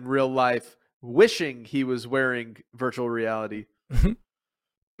real life, wishing he was wearing virtual reality.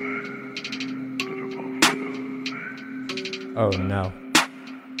 Oh no.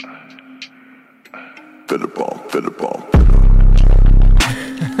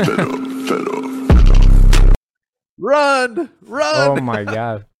 Run! Oh my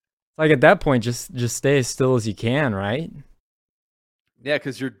god. Like at that point, just stay as still as you can, right? Yeah,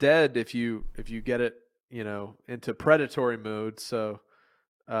 because you're dead if you get it, into predatory mode. So,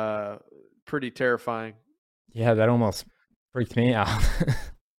 pretty terrifying. Yeah, that almost freaked me out.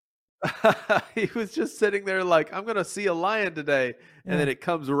 He was just sitting there like, I'm gonna see a lion today, and then it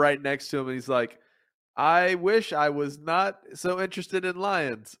comes right next to him, and he's like, I wish I was not so interested in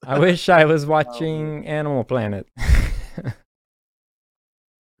lions. I wish I was watching Animal Planet.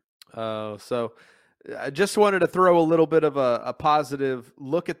 So I just wanted to throw a little bit of a positive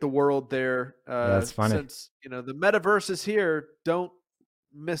look at the world there. That's funny. Since, the metaverse is here, don't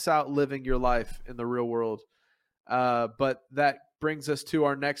miss out living your life in the real world. But that brings us to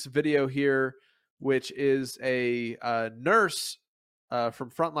our next video here, which is a nurse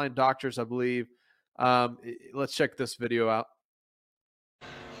from Frontline Doctors, I believe. Let's check this video out.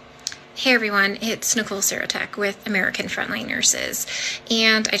 Hey everyone, it's Nicole Saratek with American Frontline Nurses,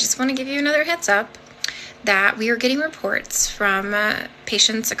 and I just want to give you another heads up that we are getting reports from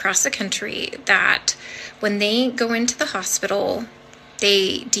patients across the country that when they go into the hospital,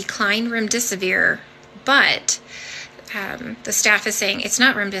 they decline remdesivir, but the staff is saying it's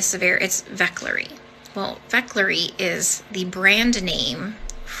not remdesivir, it's Veklury. Well, Veklury is the brand name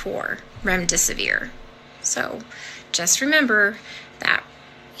for remdesivir. So just remember that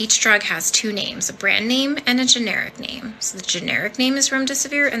each drug has two names, a brand name and a generic name. So the generic name is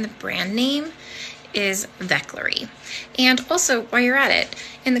remdesivir and the brand name is Veklury. And also, while you're at it,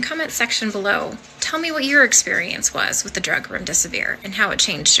 in the comment section below, tell me what your experience was with the drug remdesivir and how it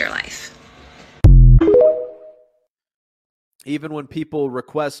changed your life. Even when people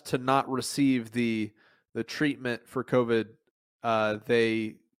request to not receive the treatment for COVID,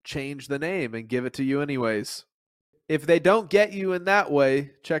 they change the name and give it to you anyways. If they don't get you in that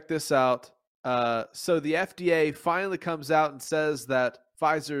way, check this out. So the FDA finally comes out and says that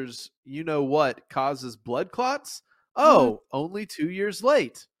Pfizer's you-know-what causes blood clots? Oh, only 2 years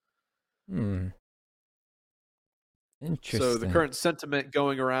late. Interesting. So the current sentiment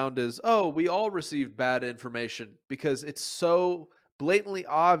going around is, we all received bad information because it's so blatantly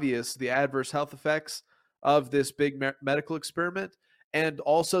obvious the adverse health effects of this big medical experiment, and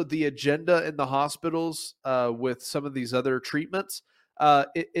also the agenda in the hospitals with some of these other treatments.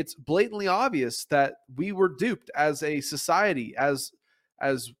 It's blatantly obvious that we were duped as a society, as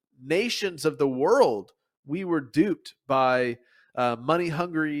as nations of the world, we were duped by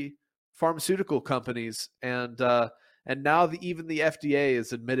money-hungry pharmaceutical companies, and now even the FDA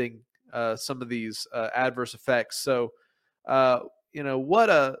is admitting some of these adverse effects. So, what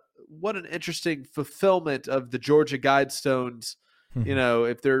an interesting fulfillment of the Georgia Guidestones.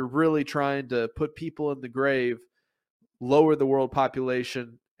 If they're really trying to put people in the grave, lower the world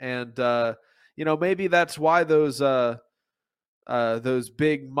population, and maybe that's why those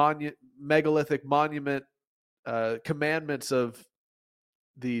big megalithic monument commandments of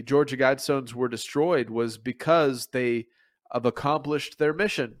the Georgia Guidestones were destroyed, was because they have accomplished their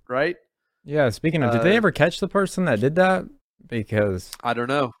mission, right? Yeah, speaking of, did they ever catch the person that did that? Because I don't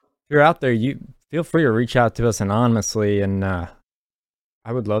know. If you're out there, you feel free to reach out to us anonymously, and I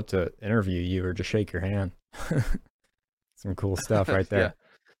would love to interview you or just shake your hand. Some cool stuff right there.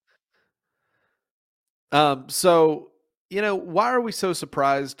 Yeah. So, why are we so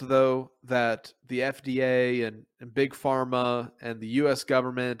surprised, though, that the FDA and Big Pharma and the U.S.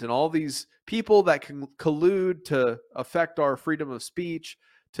 government and all these people that can collude to affect our freedom of speech,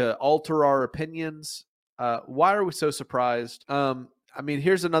 to alter our opinions, why are we so surprised?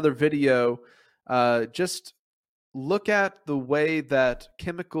 Here's another video. Just look at the way that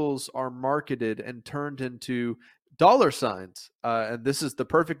chemicals are marketed and turned into dollar signs. And this is the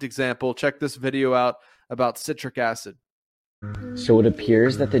perfect example. Check this video out about citric acid. So it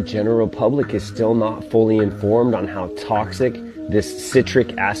appears that the general public is still not fully informed on how toxic this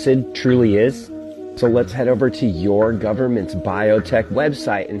citric acid truly is. So let's head over to your government's biotech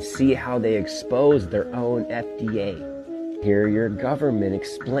website and see how they expose their own FDA. Here your government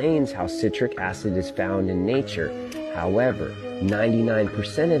explains how citric acid is found in nature. However,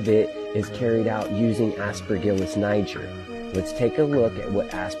 99% of it is carried out using Aspergillus niger. Let's take a look at what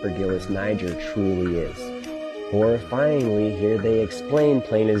Aspergillus niger truly is. Horrifyingly, here they explain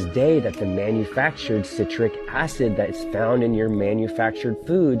plain as day that the manufactured citric acid that is found in your manufactured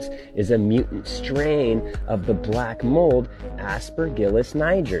foods is a mutant strain of the black mold Aspergillus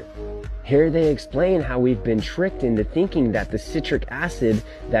niger. Here they explain how we've been tricked into thinking that the citric acid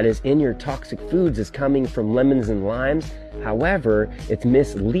that is in your toxic foods is coming from lemons and limes. However, it's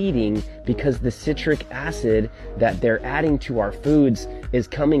misleading because the citric acid that they're adding to our foods is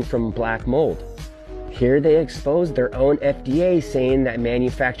coming from black mold. Here they expose their own FDA, saying that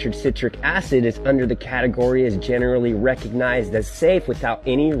manufactured citric acid is under the category as generally recognized as safe without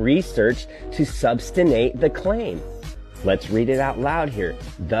any research to substantiate the claim. Let's read it out loud here.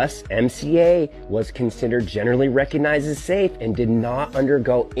 Thus, MCA was considered generally recognized as safe and did not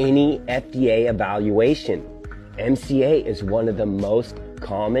undergo any FDA evaluation. MCA is one of the most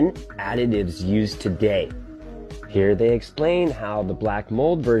common additives used today. Here they explain how the black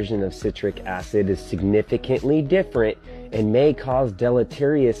mold version of citric acid is significantly different and may cause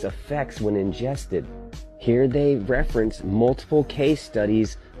deleterious effects when ingested. Here they reference multiple case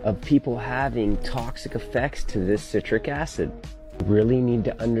studies of people having toxic effects to this citric acid. You really need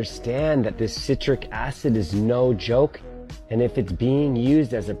to understand that this citric acid is no joke, and if it's being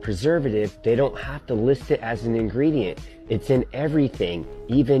used as a preservative, they don't have to list it as an ingredient. It's in everything,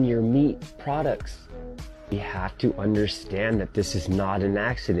 even your meat products. We have to understand that this is not an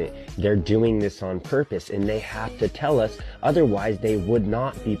accident. They're doing this on purpose, and they have to tell us, otherwise they would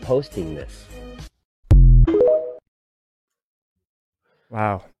not be posting this.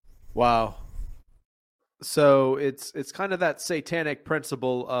 Wow. So it's kind of that satanic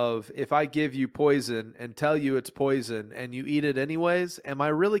principle of, if I give you poison and tell you it's poison and you eat it anyways, am I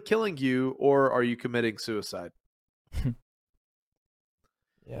really killing you, or are you committing suicide?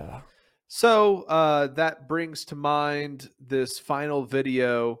 Yeah. So that brings to mind this final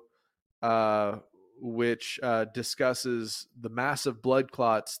video, which discusses the massive blood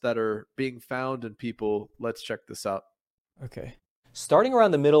clots that are being found in people. Let's check this out. Okay. Starting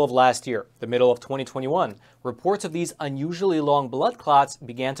around the middle of last year, the middle of 2021, reports of these unusually long blood clots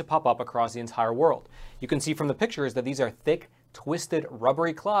began to pop up across the entire world. You can see from the pictures that these are thick, twisted,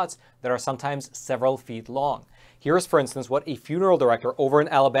 rubbery clots that are sometimes several feet long. Here is, for instance, what a funeral director over in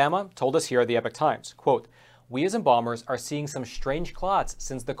Alabama told us here at the Epoch Times. Quote, "We as embalmers are seeing some strange clots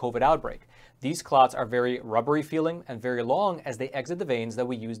since the COVID outbreak. These clots are very rubbery feeling and very long as they exit the veins that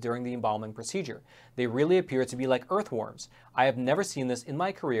we use during the embalming procedure. They really appear to be like earthworms. I have never seen this in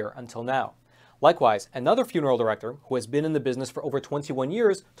my career until now." Likewise, another funeral director who has been in the business for over 21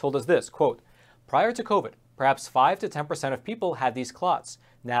 years told us this, quote, "Prior to COVID, perhaps 5 to 10% of people had these clots.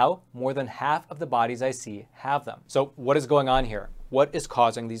 Now, more than half of the bodies I see have them." So what is going on here? What is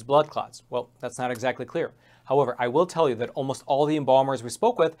causing these blood clots? Well, that's not exactly clear. However, I will tell you that almost all the embalmers we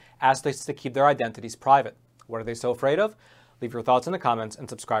spoke with asked us to keep their identities private. What are they so afraid of? Leave your thoughts in the comments and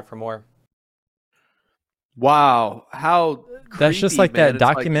subscribe for more. Wow, how that's just creepy, like man. that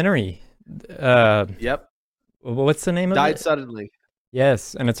documentary. Yep. What's the name of it? Died Suddenly.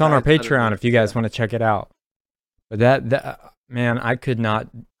 Yes, and it's on our Died Patreon Suddenly. if you guys want to check it out. But that man, I could not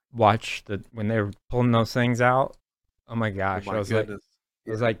watch when they were pulling those things out. Oh my gosh, Oh my goodness.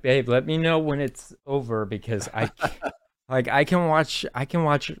 I was like, babe, let me know when it's over because I can watch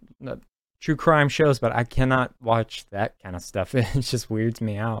true crime shows, but I cannot watch that kind of stuff. It just weirds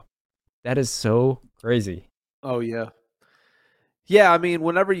me out. That is so crazy. Oh yeah. Yeah, I mean,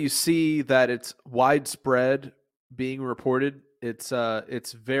 whenever you see that it's widespread being reported, it's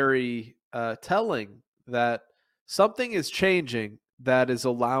very telling that something is changing that is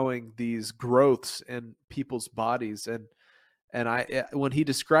allowing these growths in people's bodies. And when he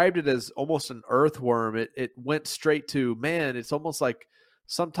described it as almost an earthworm, it went straight to, man, it's almost like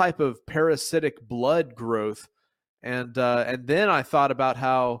some type of parasitic blood growth. And then I thought about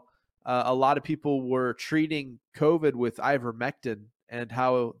how a lot of people were treating COVID with ivermectin, and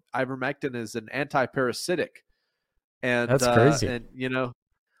how ivermectin is an anti-parasitic. And that's crazy. And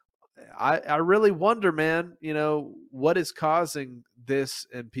I really wonder, man, what is causing this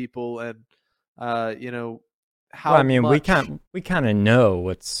in people, and how. Well, I mean, much... we kind of know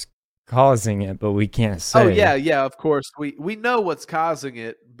what's causing it, but we can't say. Oh yeah, of course we know what's causing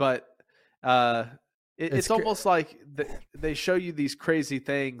it, but it's almost like they show you these crazy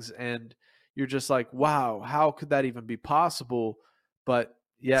things, and you're just like, wow, how could that even be possible? But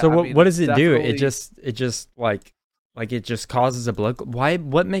yeah. So what does it do? Definitely... It just like it just causes a blood. Why?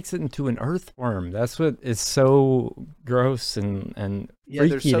 What makes it into an earthworm? That's what is so gross and yeah, they're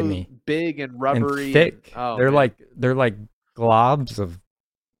freaky so to me. Big and rubbery, and thick. And, they're like globs of.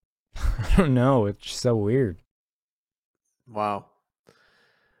 I don't know. It's just so weird. Wow.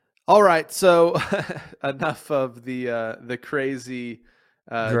 All right, so enough of the crazy,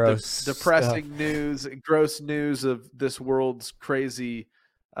 gross, depressing stuff. news, gross news of this world's crazy,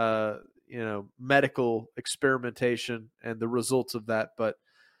 medical experimentation and the results of that. But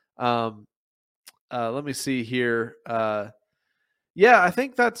let me see here. Yeah, I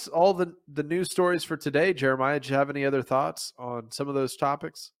think that's all the news stories for today. Jeremiah, do you have any other thoughts on some of those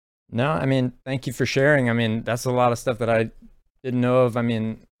topics? No, I mean, thank you for sharing. I mean, that's a lot of stuff that I didn't know of. I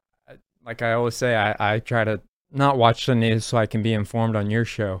mean, like I always say, I try to not watch the news so I can be informed on your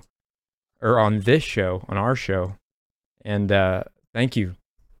show or on this show, on our show. And thank you.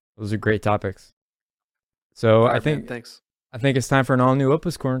 Those are great topics. So right, thanks. I think it's time for an all new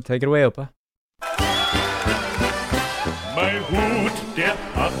Opa's Corner. Take it away, Opa. Mein Hut, der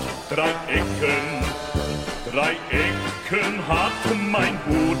hat 3 Ecken. 3 Ecken hat mein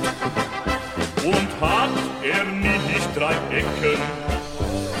Hut. Und hat nicht 3 Ecken,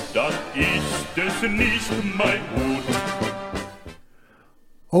 dann ist es nicht mein Hut.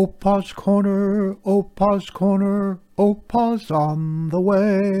 Opa's Corner, Opa's Corner, Opa's on the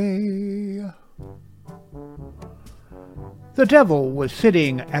way. The devil was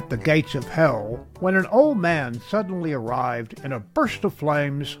sitting at the gates of hell when an old man suddenly arrived in a burst of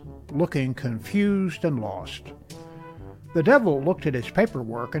flames, looking confused and lost. The devil looked at his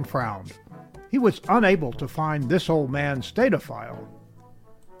paperwork and frowned. He was unable to find this old man's data file.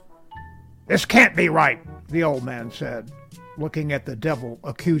 "This can't be right," the old man said, looking at the devil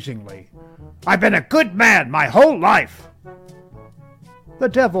accusingly. "I've been a good man my whole life." The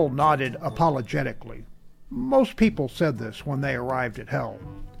devil nodded apologetically. Most people said this when they arrived at hell.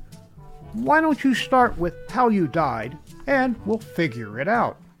 "Why don't you start with how you died, and we'll figure it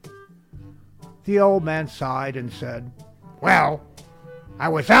out?" The old man sighed and said, "Well, I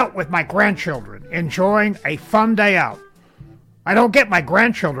was out with my grandchildren, enjoying a fun day out. I don't get my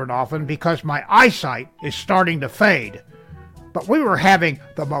grandchildren often because my eyesight is starting to fade. But we were having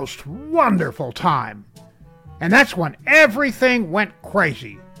the most wonderful time. And that's when everything went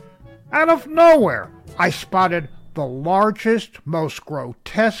crazy. Out of nowhere, I spotted the largest, most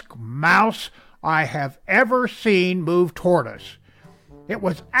grotesque mouse I have ever seen move toward us. It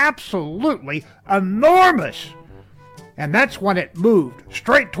was absolutely enormous. And that's when it moved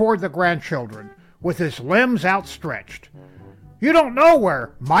straight toward the grandchildren, with its limbs outstretched. You don't know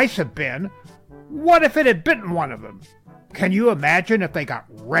where mice have been. What if it had bitten one of them? Can you imagine if they got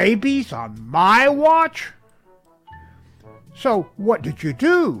rabies on my watch?" "So what did you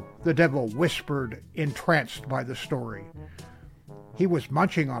do?" the devil whispered, entranced by the story. He was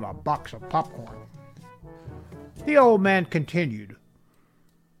munching on a box of popcorn. The old man continued,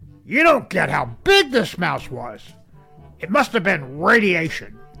 "You don't get how big this mouse was. It must have been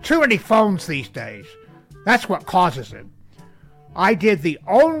radiation. Too many phones these days. That's what causes it. I did the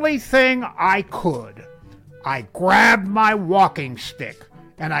only thing I could. I grabbed my walking stick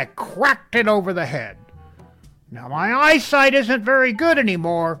and I cracked it over the head. Now my eyesight isn't very good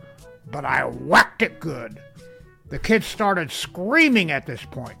anymore, but I whacked it good. The kids started screaming at this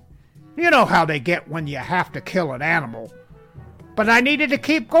point. You know how they get when you have to kill an animal. But I needed to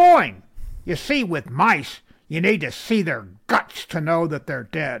keep going. You see, with mice, you need to see their guts to know that they're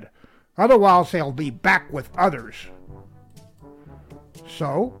dead. Otherwise, they'll be back with others.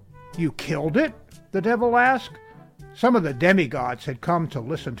 So, you killed it? The devil asked. Some of the demigods had come to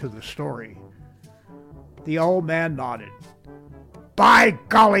listen to the story. The old man nodded. By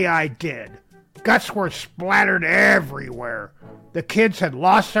golly, I did. Guts were splattered everywhere. The kids had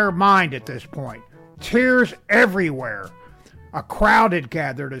lost their mind at this point. Tears everywhere. A crowd had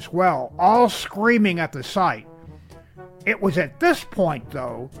gathered as well, all screaming at the sight. It was at this point,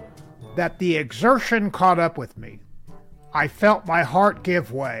 though, that the exertion caught up with me. I felt my heart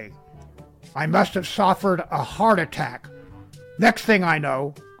give way. I must have suffered a heart attack. Next thing I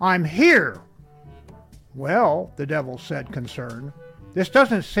know, I'm here. Well, the devil said, concerned, this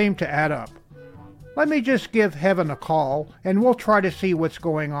doesn't seem to add up. Let me just give heaven a call, and we'll try to see what's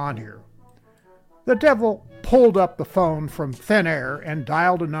going on here. The devil pulled up the phone from thin air and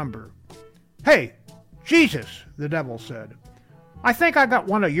dialed a number. Hey, Jesus, the devil said. I think I got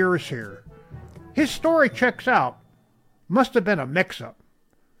one of yours here. His story checks out. Must have been a mix-up.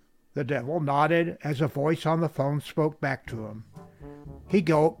 The devil nodded as a voice on the phone spoke back to him. He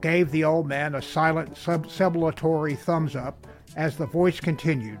gave the old man a silent sublatory thumbs up as the voice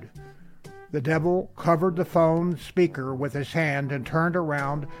continued. The devil covered the phone speaker with his hand and turned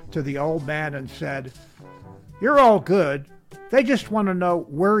around to the old man and said, You're all good. They just want to know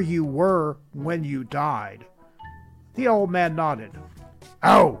where you were when you died. The old man nodded.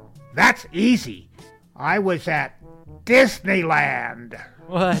 Oh, that's easy. I was at Disneyland.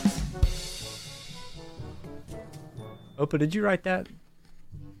 What? Opa, did you write that?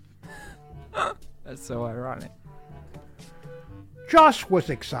 That's so ironic. Josh was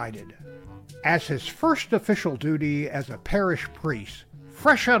excited. As his first official duty as a parish priest,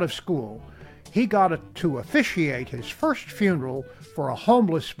 fresh out of school, he got to officiate his first funeral for a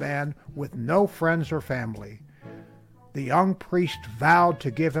homeless man with no friends or family. The young priest vowed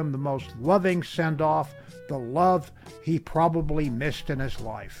to give him the most loving send-off, the love he probably missed in his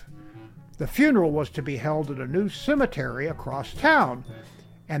life. The funeral was to be held at a new cemetery across town,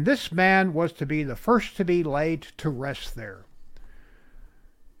 and this man was to be the first to be laid to rest there.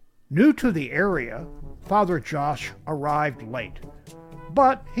 New to the area, Father Josh arrived late,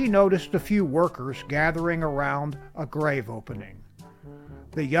 but he noticed a few workers gathering around a grave opening.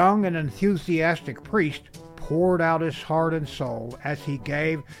 The young and enthusiastic priest poured out his heart and soul as he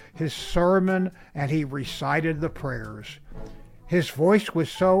gave his sermon and he recited the prayers. His voice was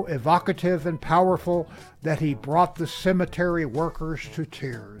so evocative and powerful that he brought the cemetery workers to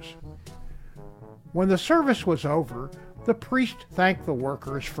tears. When the service was over, the priest thanked the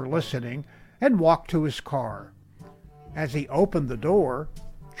workers for listening and walked to his car. As he opened the door,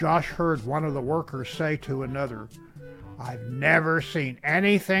 Josh heard one of the workers say to another, I've never seen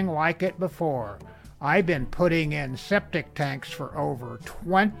anything like it before. I've been putting in septic tanks for over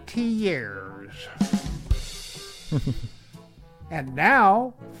 20 years. And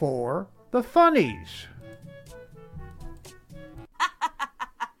now for the funnies.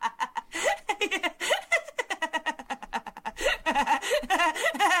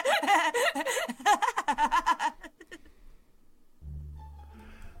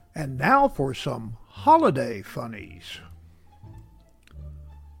 And now for some holiday funnies.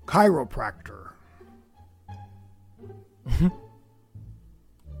 Chiropractor.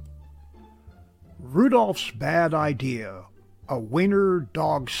 Rudolph's bad idea. A wiener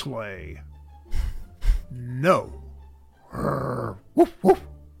dog sleigh. No. Woof, woof.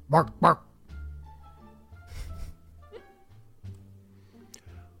 Bark, bark.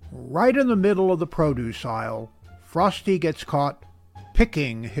 Right in the middle of the produce aisle, Frosty gets caught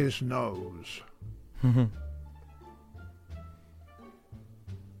picking his nose.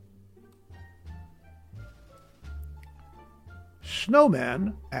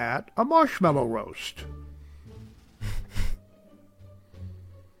 Snowman at a marshmallow roast.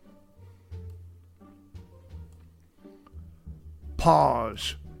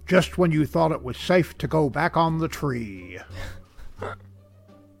 Pause, just when you thought it was safe to go back on the tree.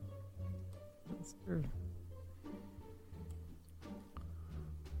 That's true.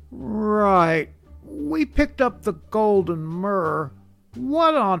 Right, we picked up the golden myrrh.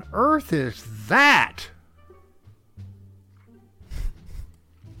 What on earth is that?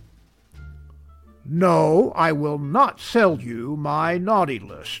 No, I will not sell you my naughty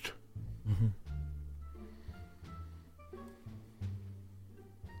list.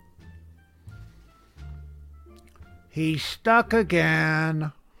 He's stuck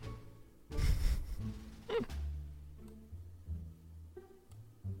again.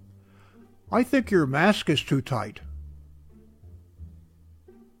 I think your mask is too tight.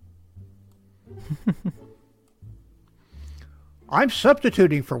 I'm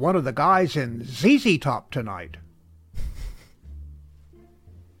substituting for one of the guys in ZZ Top tonight.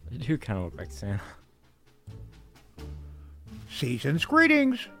 You do kind of look like Santa. Season's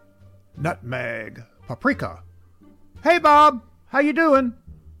greetings. Nutmeg. Paprika. Hey, Bob. How you doing?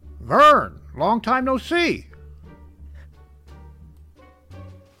 Vern. Long time no see.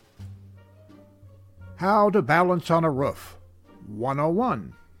 How to balance on a roof.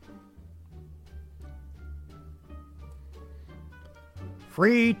 101.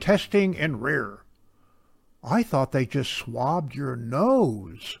 Free testing in rear. I thought they just swabbed your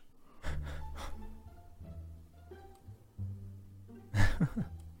nose.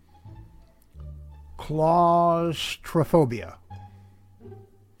 Claustrophobia.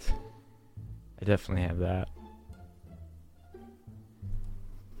 I definitely have that.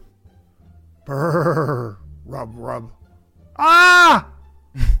 Brrr. Rub, rub. Ah!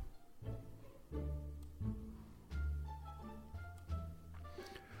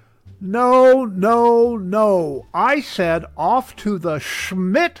 No, no, no. I said off to the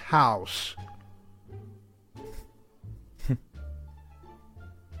Schmidt house.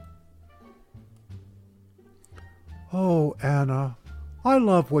 Oh, Anna, I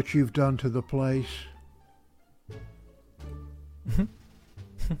love what you've done to the place.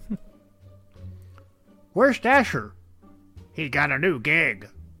 Where's Dasher? He got a new gig.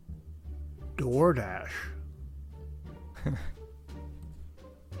 DoorDash.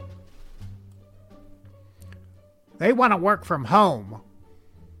 They want to work from home.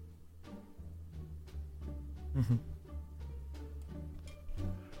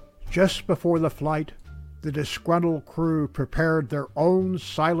 Just before the flight, the disgruntled crew prepared their own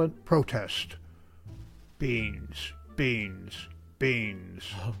silent protest. Beans, beans, beans.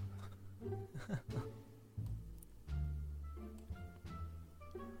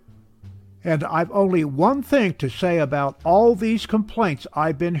 And I've only one thing to say about all these complaints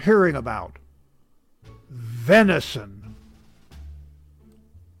I've been hearing about. Venison.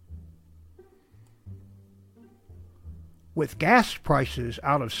 With gas prices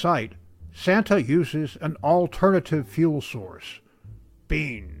out of sight, Santa uses an alternative fuel source.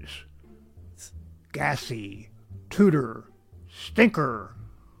 Beans. Gassy. Tudor. Stinker.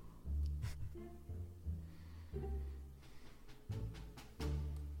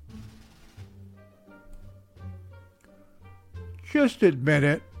 Just admit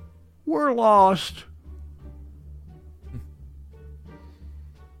it. We're lost.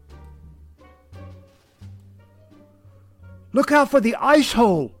 Look out for the ice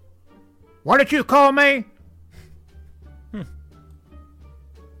hole. What did you call me?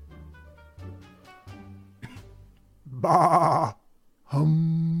 Bah.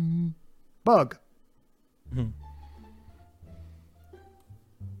 Bug.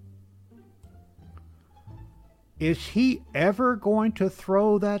 Is he ever going to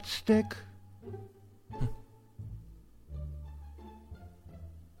throw that stick?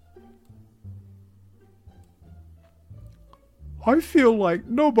 I feel like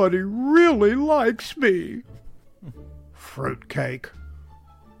nobody really likes me. Fruitcake.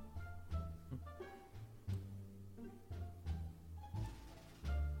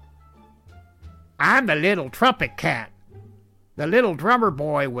 I'm the little trumpet cat. The little drummer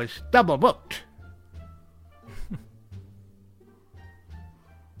boy was double booked.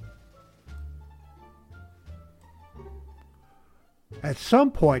 At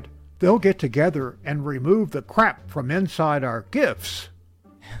some point, they'll get together and remove the crap from inside our gifts.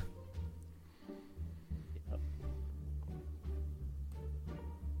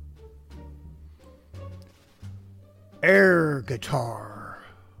 Air guitar.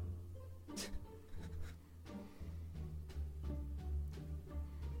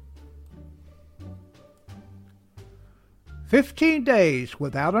 "15 days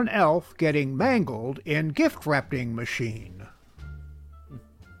without an elf getting mangled in gift wrapping machine."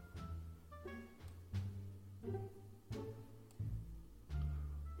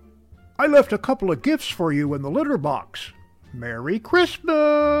 I left a couple of gifts for you in the litter box. Merry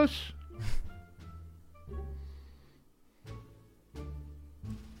Christmas!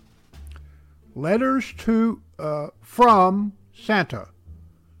 Letters to, from Santa.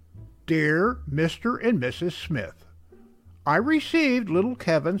 Dear Mr. and Mrs. Smith, I received little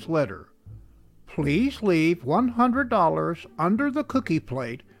Kevin's letter. Please leave $100 under the cookie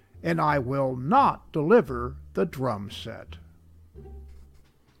plate and I will not deliver the drum set.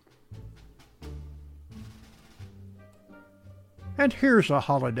 And here's a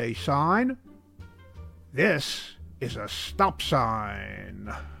holiday sign. This is a stop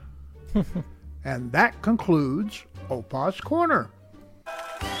sign. And that concludes Opa's Corner.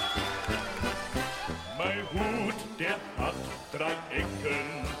 Mein Hut, der hat 3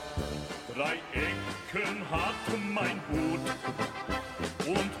 Ecken. 3 Ecken hat mein Hut.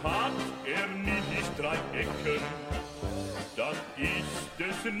 Und hat nicht 3 Ecken, dann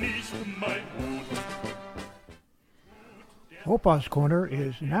ist es nicht mein Hut. Opa's Corner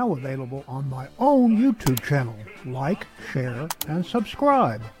is now available on my own YouTube channel. Like, share, and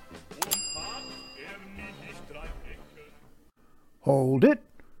subscribe. Hold it.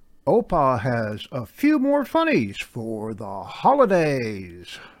 Opa has a few more funnies for the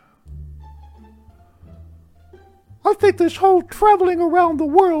holidays. I think this whole traveling around the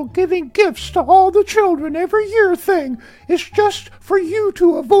world giving gifts to all the children every year thing is just for you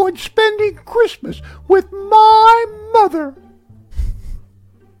to avoid spending Christmas with my mother.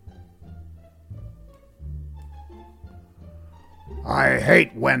 I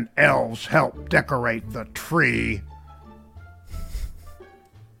hate when elves help decorate the tree.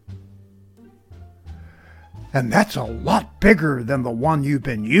 And that's a lot bigger than the one you've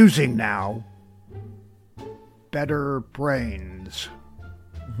been using now. Better brains.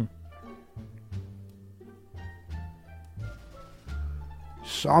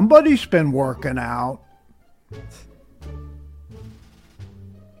 Somebody's been working out.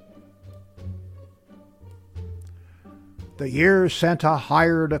 The year Santa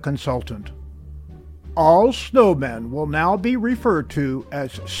hired a consultant. All snowmen will now be referred to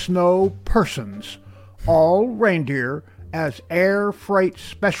as snow persons, all reindeer as air freight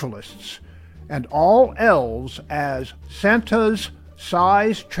specialists, and all elves as Santa's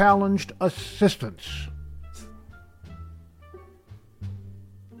size-challenged assistants.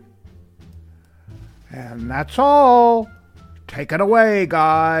 And that's all. Take it away,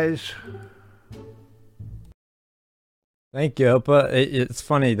 guys. Thank you, Opa. It's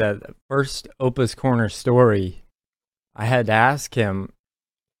funny that first Opa's Corner story, I had to ask him,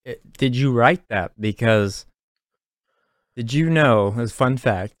 did you write that? Because did you know, as a fun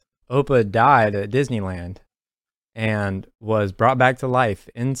fact, Opa died at Disneyland and was brought back to life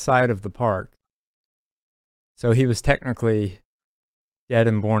inside of the park. So he was technically dead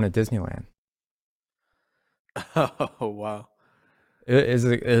and born at Disneyland. Oh, wow. It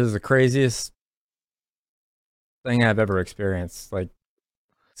is the craziest thing I've ever experienced. Like,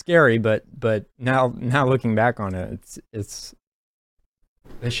 scary, but now looking back on it, it's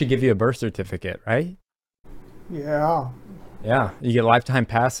they should give you a birth certificate, right? Yeah. Yeah, you get lifetime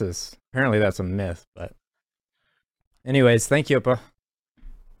passes. Apparently that's a myth, but anyways, thank you, Opa.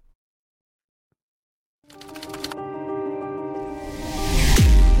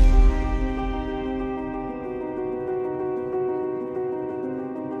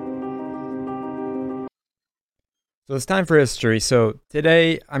 So it's time for history. So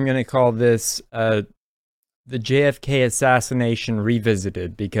today I'm going to call this the JFK assassination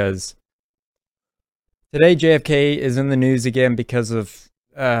revisited, because today JFK is in the news again because of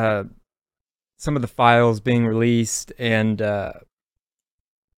some of the files being released. And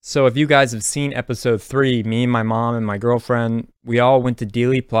so if you guys have seen episode 3, me, my mom, and my girlfriend, we all went to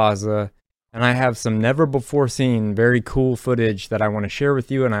Dealey Plaza, and I have some never before seen very cool footage that I want to share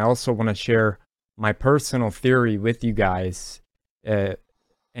with you. And I also want to share my personal theory with you guys, and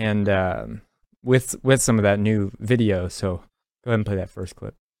with some of that new video. So go ahead and play that first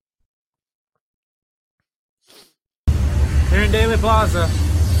clip. Here in Dealey Plaza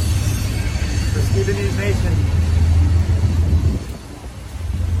for Skiba News Nation.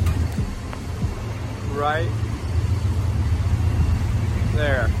 Right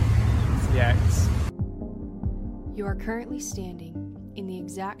there. It's the X. You are currently standing in the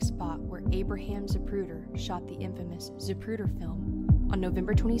exact spot where Abraham Zapruder shot the infamous Zapruder film on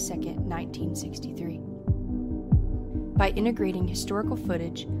November 22, 1963. By integrating historical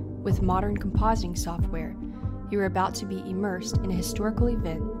footage with modern compositing software, you are about to be immersed in a historical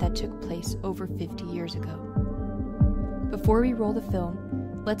event that took place over 50 years ago. Before we roll the film,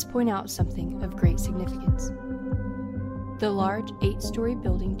 let's point out something of great significance. The large 8-story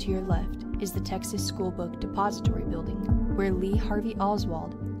building to your left is the Texas Schoolbook Depository Building, where Lee Harvey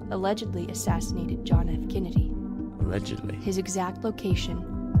Oswald allegedly assassinated John F. Kennedy. Allegedly. His exact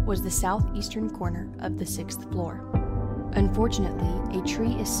location was the southeastern corner of the 6th floor. Unfortunately, a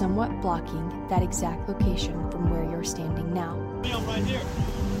tree is somewhat blocking that exact location from where you're standing now. Right here.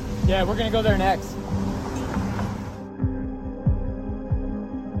 Yeah, we're gonna go there next.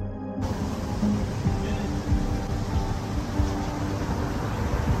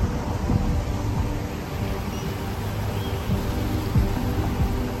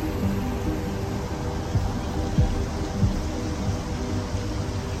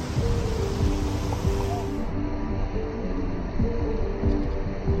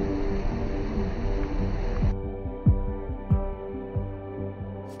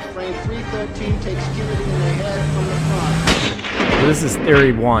 Frame 313 takes Kennedy in the head from the front. This is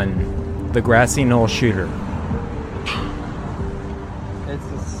theory 1, the grassy knoll shooter.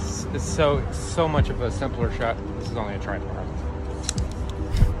 It's so much of a simpler shot. This is only a tripod.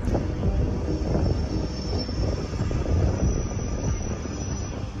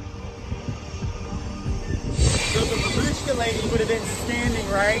 So the babushka lady would have been standing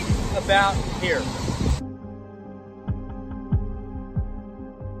right about here.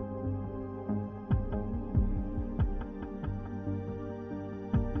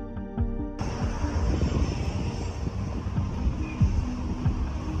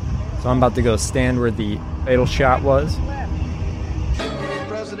 So I'm about to go stand where the fatal shot was. The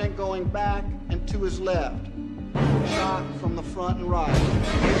president going back and to his left. Shot from the front and right.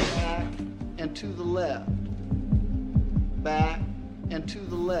 Back and to the left. Back and to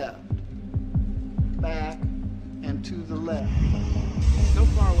the left. Back and to the left. So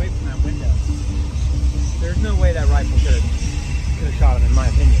far away from that window. There's no way that rifle could have shot him, in my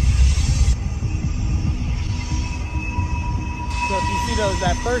opinion. So if you see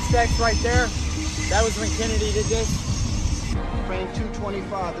that first X right there, that was when Kennedy did this. Frame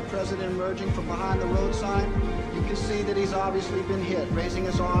 225, the president emerging from behind the road sign. You can see that he's obviously been hit, raising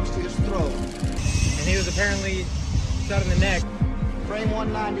his arms to his throat. And he was apparently shot in the neck. Frame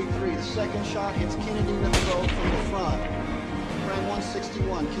 193, the second shot hits Kennedy in the throat from the front. Frame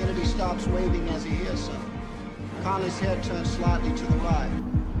 161, Kennedy stops waving as he hits him. Connolly's head turns slightly to the right.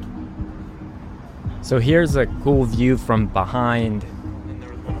 So here's a cool view from behind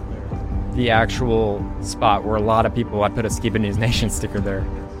the actual spot where a lot of people, I put a Skiba News Nation sticker there.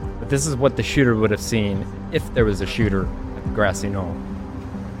 But this is what the shooter would have seen if there was a shooter at the grassy knoll.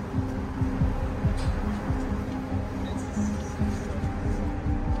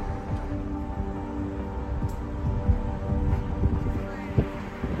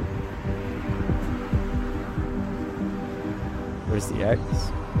 Where's the X?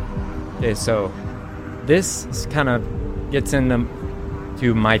 Okay, so this kind of gets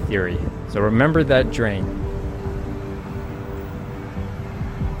into my theory. So remember that drain.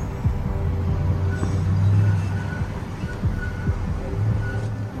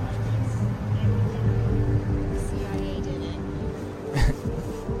 CIA did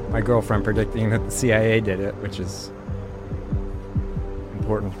it. My girlfriend predicting that the CIA did it, which is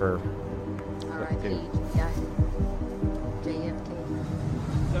important for R.I.P. JFK.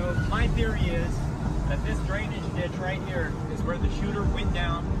 So my theory is that this drainage ditch right here is where the shooter went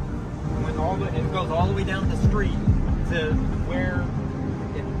down and it goes all the way down the street to where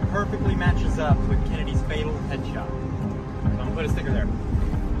it perfectly matches up with Kennedy's fatal headshot. So I'm gonna put a sticker there.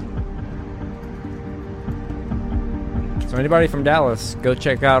 So anybody from Dallas, go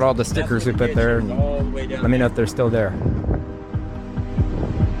check out all the stickers we put there and let me know if they're still there.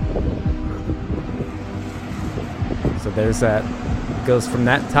 So there's that. It goes from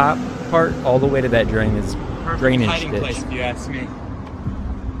that top part all the way to that drainage Hiding ditch. place, if you ask me.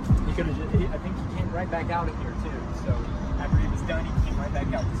 He could have. I think he came right back out of here too. So after he was done, he came right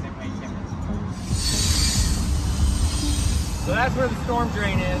back out the same way he came in. So that's where the storm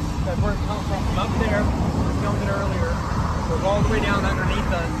drain is. That's where it comes from up there. We filmed it earlier. It goes all the way down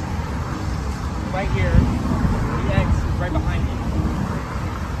underneath us. Right here. The X is right behind you.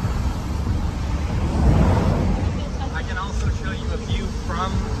 I can also show you a view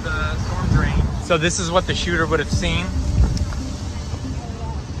from the storm drain. So this is what the shooter would have seen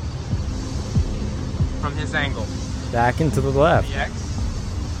from his angle. Back into the left. The X.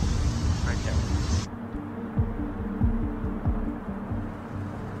 Right there.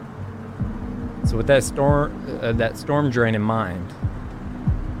 So with that storm drain in mind,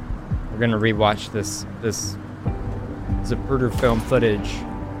 we're gonna rewatch this Zapruder film footage.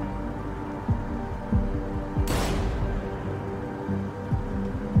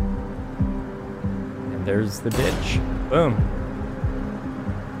 And there's the ditch. Boom.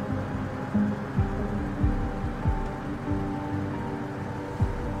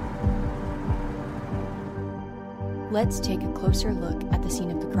 Let's take a closer look at the scene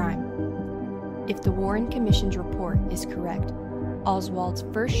of the crime. If the Warren Commission's report is correct, Oswald's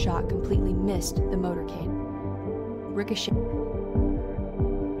first shot completely missed the motorcade. Ricochet.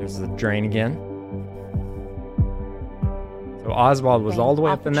 There's the drain again. So Oswald was all the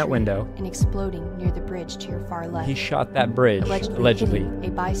way up in that window. And exploding near the bridge to your far left. He shot that bridge, allegedly. Hitting a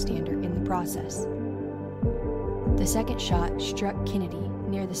bystander in the process. The second shot struck Kennedy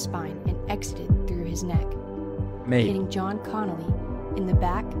near the spine and exited through his neck, hitting John Connolly in the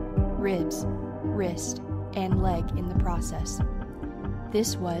back, ribs, wrist, and leg in the process.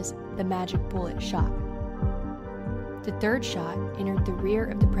 This was the magic bullet shot. The third shot entered the rear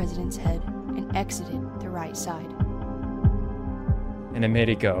of the president's head and exited the right side. And it made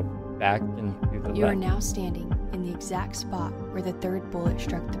it go back and to the left. You are now standing in the exact spot where the third bullet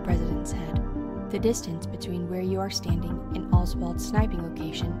struck the president's head. The distance between where you are standing and Oswald's sniping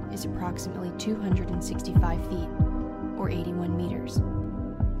location is approximately 265 feet, or 81 meters.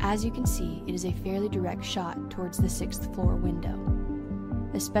 As you can see, it is a fairly direct shot towards the 6th floor window,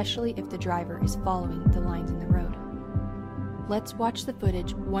 especially if the driver is following the lines in the road. Let's watch the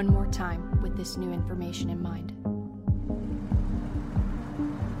footage one more time with this new information in mind.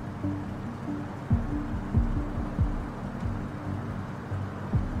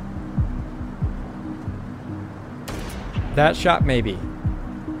 That shot, maybe.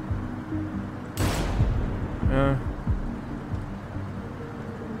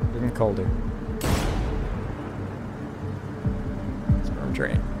 Getting colder. Storm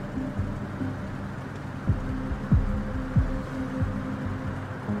drain.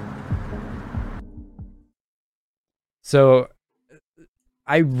 So,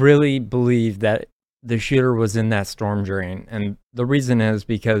 I really believe that the shooter was in that storm drain, and the reason is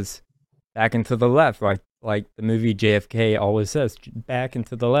because back and to the left, like the movie JFK always says, back and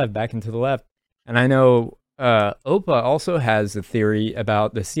to the left, back and to the left. And I know Opa also has a theory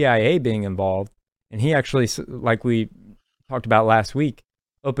about the CIA being involved, and he actually, like we talked about last week,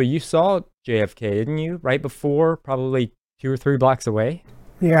 Opa, you saw JFK, didn't you? Right before, probably 2 or 3 blocks away?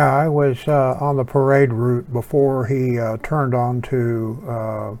 Yeah, I was on the parade route before he turned onto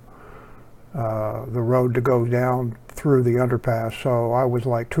the road to go down through the underpass, so I was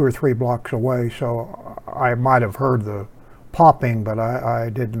like 2 or 3 blocks away, so I might have heard the popping, but I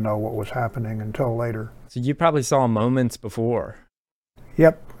didn't know what was happening until later. So you probably saw moments before.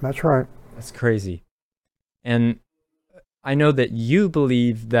 Yep, that's right. That's crazy. And I know that you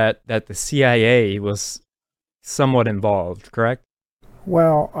believe that the CIA was somewhat involved, correct?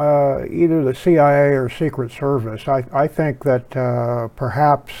 Well, either the CIA or Secret Service. I think that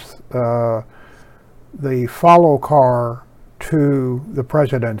perhaps the follow car to the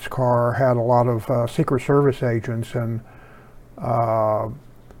president's car had a lot of Secret Service agents, and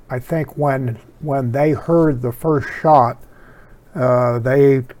I think when they heard the first shot,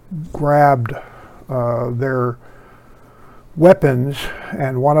 they grabbed their weapons,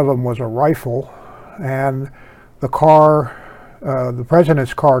 and one of them was a rifle, and the car, the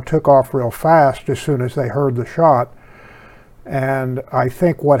president's car, took off real fast as soon as they heard the shot. And I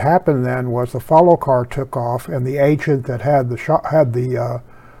think what happened then was the follow car took off, and the agent that had the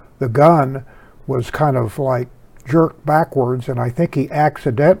gun was kind of like jerked backwards, and I think he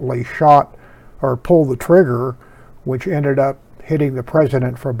accidentally shot or pulled the trigger, which ended up hitting the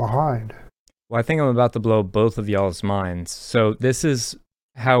president from behind. Well, I think I'm about to blow both of y'all's minds. So this is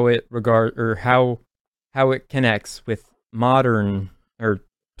how it how it connects with modern, or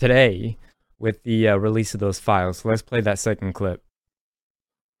today, with the release of those files. So let's play that second clip.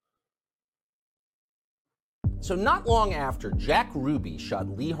 So not long after Jack Ruby shot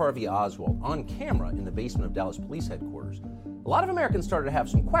Lee Harvey Oswald on camera in the basement of Dallas Police Headquarters, a lot of Americans started to have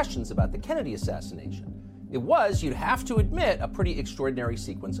some questions about the Kennedy assassination. It was, you'd have to admit, a pretty extraordinary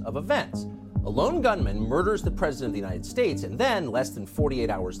sequence of events. A lone gunman murders the President of the United States, and then, less than 48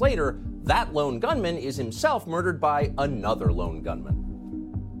 hours later, that lone gunman is himself murdered by another lone gunman.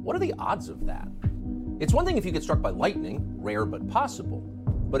 What are the odds of that? It's one thing if you get struck by lightning, rare but possible.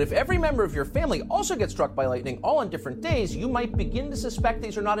 But if every member of your family also gets struck by lightning all on different days, you might begin to suspect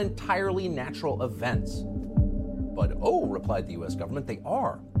these are not entirely natural events. But oh, replied the US government, they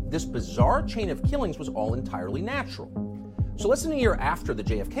are. This bizarre chain of killings was all entirely natural. So less than a year after the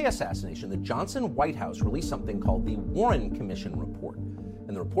JFK assassination, the Johnson White House released something called the Warren Commission Report.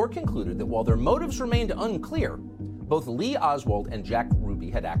 And the report concluded that while their motives remained unclear, both Lee Oswald and Jack Ruby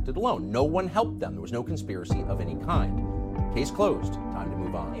had acted alone. No one helped them. There was no conspiracy of any kind. Case closed. Time to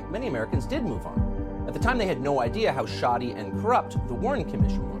move on. Many Americans did move on. At the time, they had no idea how shoddy and corrupt the Warren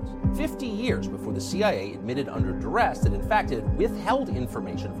Commission was. 50 years before the CIA admitted under duress that in fact it had withheld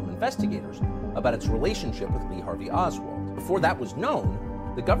information from investigators about its relationship with Lee Harvey Oswald. Before that was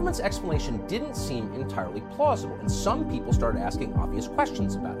known, the government's explanation didn't seem entirely plausible, and some people started asking obvious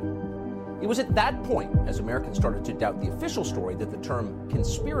questions about it. It was at that point, as Americans started to doubt the official story, that the term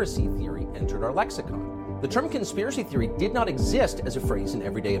conspiracy theory entered our lexicon. The term conspiracy theory did not exist as a phrase in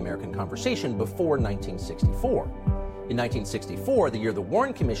everyday American conversation before 1964. In 1964, the year the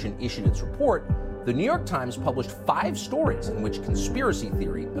Warren Commission issued its report, the New York Times published 5 stories in which conspiracy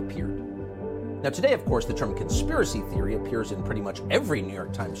theory appeared. Now today, of course, the term conspiracy theory appears in pretty much every New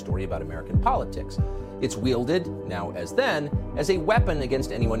York Times story about American politics. It's wielded, now as then, as a weapon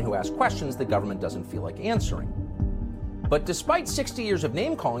against anyone who asks questions the government doesn't feel like answering. But despite 60 years of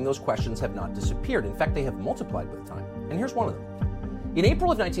name-calling, those questions have not disappeared. In fact, they have multiplied with time. And here's one of them. In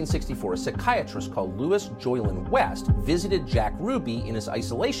April of 1964, a psychiatrist called Louis Joylin West visited Jack Ruby in his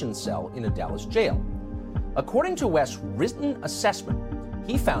isolation cell in a Dallas jail. According to West's written assessment,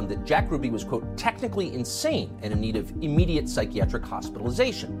 he found that Jack Ruby was, quote, technically insane and in need of immediate psychiatric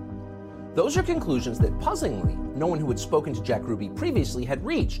hospitalization. Those are conclusions that, puzzlingly, no one who had spoken to Jack Ruby previously had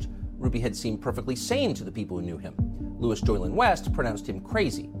reached. Ruby had seemed perfectly sane to the people who knew him. Louis Joylin West pronounced him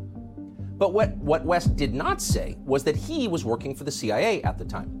crazy. But what West did not say was that he was working for the CIA at the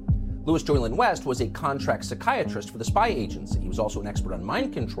time. Louis Joylin West was a contract psychiatrist for the spy agency. He was also an expert on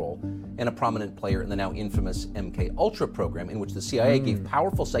mind control and a prominent player in the now infamous MK program, in which the CIA gave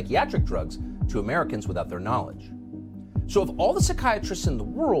powerful psychiatric drugs to Americans without their knowledge. So of all the psychiatrists in the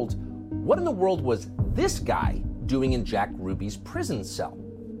world, what in the world was this guy doing in Jack Ruby's prison cell?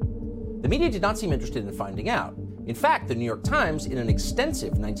 The media did not seem interested in finding out. In fact, the New York Times, in an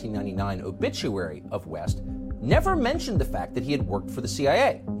extensive 1999 obituary of West, never mentioned the fact that he had worked for the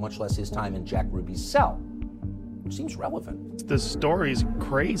CIA, much less his time in Jack Ruby's cell. Which seems relevant. The story's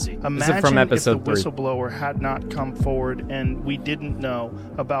crazy. Imagine from episode if the whistleblower had not come forward and we didn't know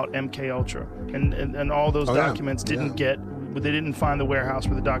about MKUltra and all those documents they didn't find the warehouse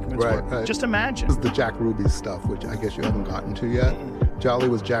where the documents were. Right. Just imagine. This is the Jack Ruby stuff, which I guess you haven't gotten to yet. Jolly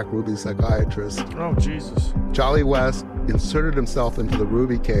was Jack Ruby's psychiatrist. Oh, Jesus. Jolly West inserted himself into the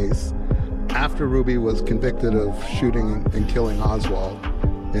Ruby case after Ruby was convicted of shooting and killing Oswald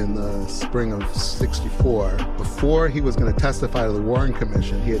in the spring of '64. Before he was going to testify to the Warren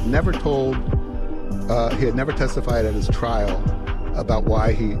Commission, he had never testified at his trial about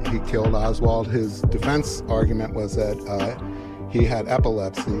why he killed Oswald. His defense argument was that he had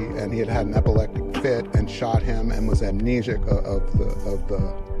epilepsy and he had an epileptic fit and shot him and was amnesic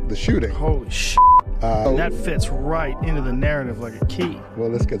of the shooting. Holy shit. And that fits right into the narrative like a key.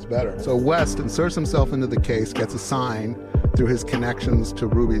 Well, this gets better. So West inserts himself into the case, gets assigned through his connections to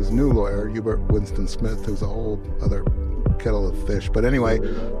Ruby's new lawyer, Hubert Winston Smith, who's a whole other kettle of fish. But anyway,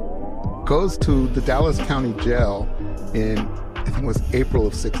 goes to the Dallas County Jail in, I think it was April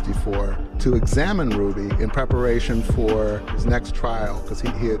of '64, to examine Ruby in preparation for his next trial, because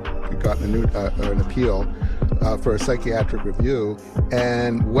he had gotten an appeal for a psychiatric review.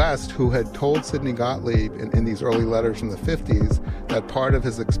 And West, who had told Sidney Gottlieb in these early letters from the 50s that part of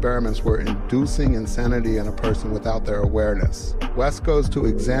his experiments were inducing insanity in a person without their awareness. West goes to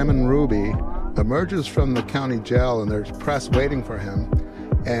examine Ruby, emerges from the county jail, and there's press waiting for him.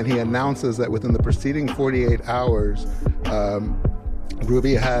 And he announces that within the preceding 48 hours,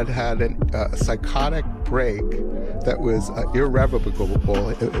 Ruby had a psychotic break that was irrevocable.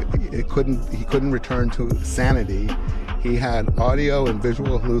 He couldn't return to sanity. He had audio and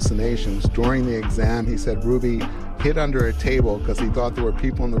visual hallucinations. During the exam, he said Ruby hid under a table because he thought there were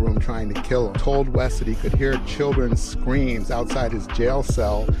people in the room trying to kill him. Told West that he could hear children's screams outside his jail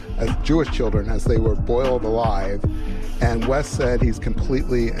cell, as Jewish children, as they were boiled alive. And West said he's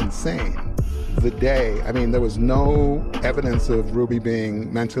completely insane. There was no evidence of Ruby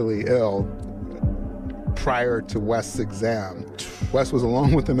being mentally ill prior to West's exam. West was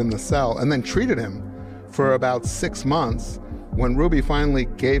alone with him in the cell and then treated him for about 6 months. When Ruby finally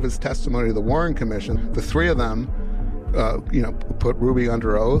gave his testimony to the Warren Commission, the three of them, put Ruby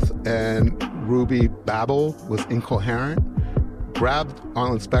under oath, and Ruby babbled, was incoherent, grabbed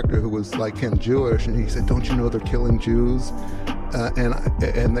Arlen Specter, who was like him, Jewish, and he said, "Don't you know they're killing Jews?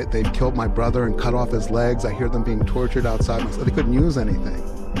 And they killed my brother and cut off his legs. I hear them being tortured outside my cell." They couldn't use anything.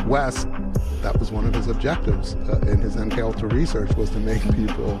 West, that was one of his objectives in his MKUltra research, was to make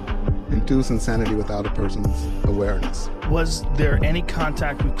people induce insanity without a person's awareness. Was there any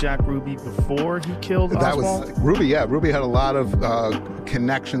contact with Jack Ruby before he killed Oswald? That was Ruby, yeah. Ruby had a lot of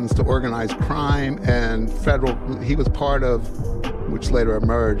connections to organized crime and federal. He was part of, which later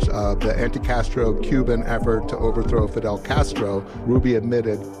emerged, the anti-Castro Cuban effort to overthrow Fidel Castro. Ruby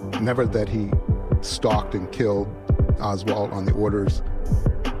admitted never that he stalked and killed Oswald on the orders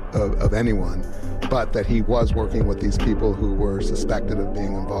of anyone, but that he was working with these people who were suspected of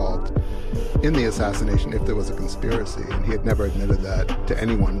being involved in the assassination if there was a conspiracy. And he had never admitted that to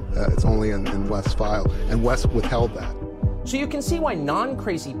anyone. It's only in West's file. And West withheld that. So you can see why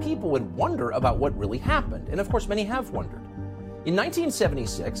non-crazy people would wonder about what really happened. And of course, many have wondered. In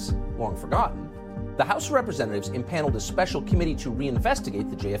 1976, long forgotten, the House of Representatives impaneled a special committee to reinvestigate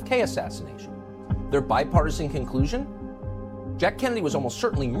the JFK assassination. Their bipartisan conclusion? Jack Kennedy was almost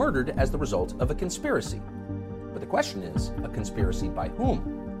certainly murdered as the result of a conspiracy. But the question is, a conspiracy by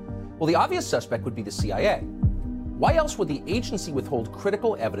whom? Well, the obvious suspect would be the CIA. Why else would the agency withhold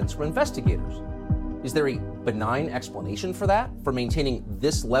critical evidence from investigators? Is there a benign explanation for that, for maintaining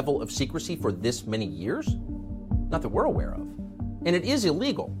this level of secrecy for this many years? Not that we're aware of. And it is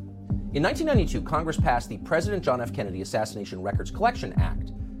illegal. In 1992, Congress passed the President John F. Kennedy Assassination Records Collection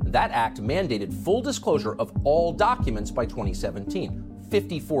Act. That act mandated full disclosure of all documents by 2017,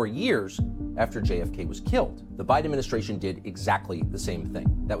 54 years after JFK was killed. The Biden administration did exactly the same thing.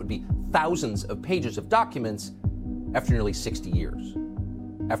 That would be thousands of pages of documents after nearly 60 years,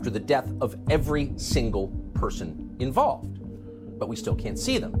 after the death of every single person involved. But we still can't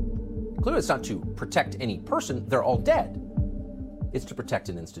see them. Clearly, it's not to protect any person. They're all dead. It's to protect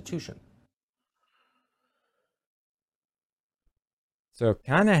an institution. So it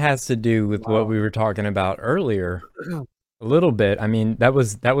kind of has to do with what we were talking about earlier a little bit. I mean, that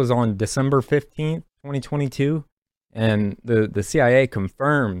was on December 15th, 2022. And the CIA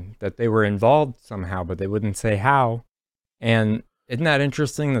confirmed that they were involved somehow, but they wouldn't say how. And isn't that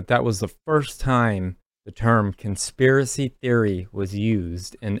interesting that that was the first time the term conspiracy theory was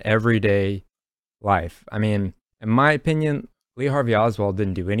used in everyday life? I mean, in my opinion, Lee Harvey Oswald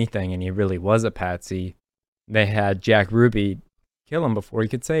didn't do anything, and he really was a patsy. They had Jack Ruby kill him before he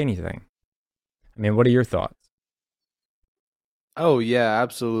could say anything. I mean, what are your thoughts? Oh, yeah,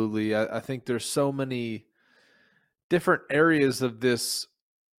 absolutely. I think there's so many different areas of this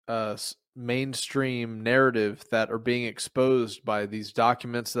mainstream narrative that are being exposed by these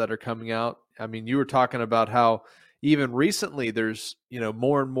documents that are coming out. I mean, you were talking about how even recently there's,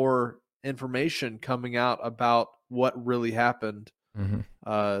 more and more information coming out about what really happened.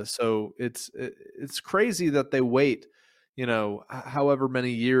 Mm-hmm. So it's crazy that they wait, however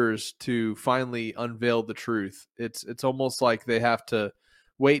many years to finally unveil the truth. It's almost like they have to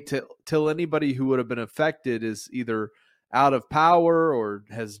wait till anybody who would have been affected is either out of power or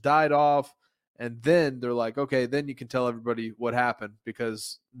has died off. And then they're like, okay, then you can tell everybody what happened,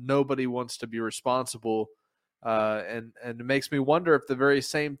 because nobody wants to be responsible. And it makes me wonder if the very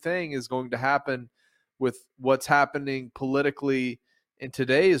same thing is going to happen with what's happening politically in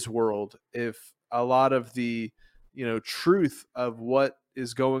today's world. If a lot of the, truth of what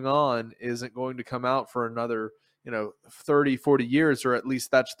is going on isn't going to come out for another, 30, 40 years, or at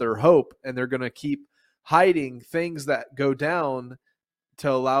least that's their hope. And they're going to keep hiding things that go down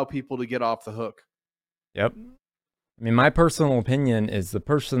to allow people to get off the hook. Yep. I mean, my personal opinion is the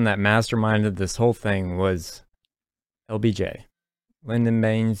person that masterminded this whole thing was LBJ, Lyndon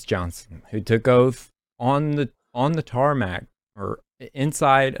Baines Johnson, who took oath on the tarmac or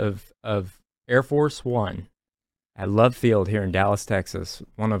inside of Air Force One at Love Field here in Dallas, Texas.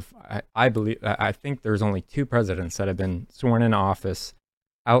 I think there's only 2 presidents that have been sworn in office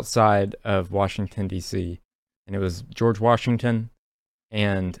outside of Washington, D.C., and it was George Washington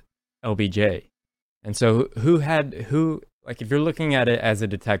and LBJ. And so if you're looking at it as a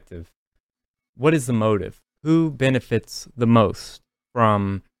detective, what is the motive? Who benefits the most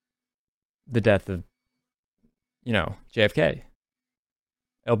from the death of, JFK?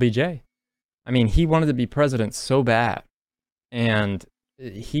 LBJ. I mean, he wanted to be president so bad. And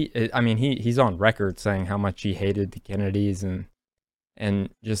he's on record saying how much he hated the Kennedys and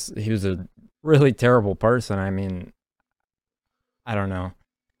just, he was a really terrible person. I mean, I don't know.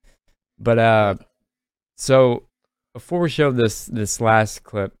 But so before we show this last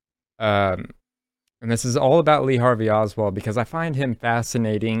clip, and this is all about Lee Harvey Oswald, because I find him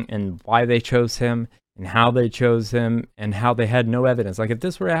fascinating and why they chose him and how they chose him and how they had no evidence. Like, if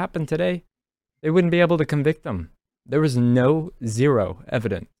this were to happen today, they wouldn't be able to convict him. There was zero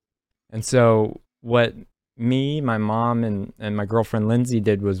evidence. And so what me, my mom, and my girlfriend Lindsay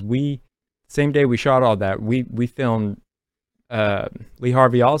did was same day we shot all that, we filmed Lee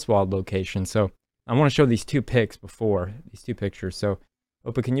Harvey Oswald location. So I want to show these 2 pictures. So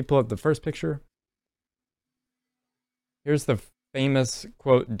Opa, can you pull up the first picture? Here's the famous,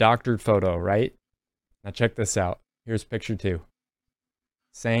 quote, doctored photo, right? Now check this out. Here's picture 2.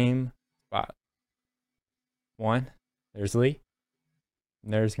 Same spot. 1, there's Lee,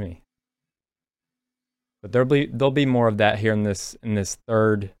 and there's me. But there'll be more of that here in this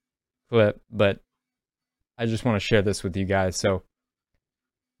third clip, but I just want to share this with you guys. So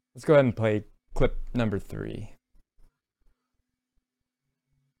let's go ahead and play clip number 3.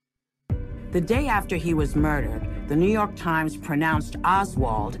 The day after he was murdered, the New York Times pronounced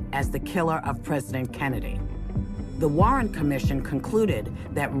Oswald as the killer of President Kennedy. The Warren Commission concluded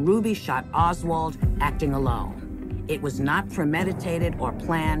that Ruby shot Oswald acting alone. It was not premeditated or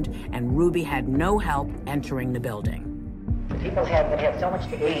planned, and Ruby had no help entering the building. People would have so much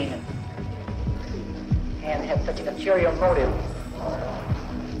to gain and have such a material motive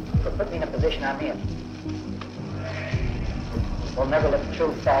for putting me in a position I'm in. We'll never let the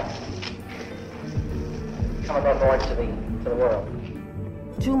true facts some of our boards to the world.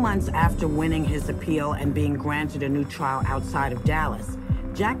 2 months after winning his appeal and being granted a new trial outside of Dallas,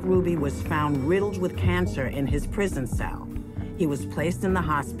 Jack Ruby was found riddled with cancer in his prison cell. He was placed in the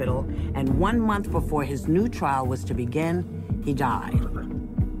hospital, and 1 month before his new trial was to begin, he died.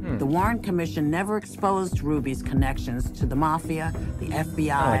 The Warren Commission never exposed Ruby's connections to the mafia, the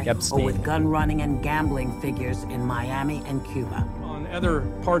FBI, or with gun running and gambling figures in Miami and Cuba. On other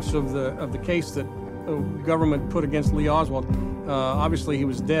parts of the case that the government put against Lee Oswald, obviously he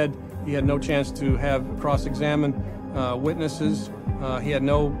was dead. He had no chance to have cross-examine witnesses. He had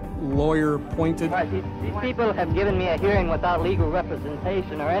no lawyer appointed. Right, these people have given me a hearing without legal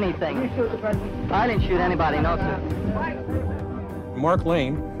representation or anything. I didn't shoot anybody, no, sir. Mark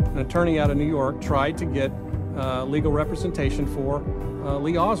Lane, an attorney out of New York, tried to get legal representation for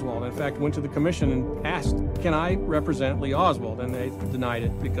Lee Oswald. In fact, went to the commission and asked, "Can I represent Lee Oswald?" And they denied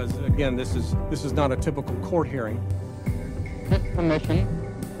it because, again, this is not a typical court hearing. This commission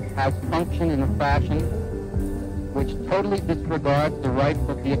has functioned in a fashion which totally disregards the rights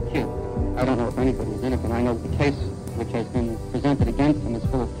of the accused. I don't know if anybody's innocent. I know the case which has been presented against him is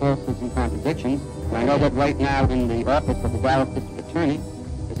full of falsehoods and contradictions. And I know that right now in the office of the Dallas District Attorney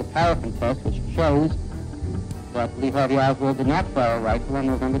is a paraffin test which shows that Lee Harvey Oswald did not file a rifle on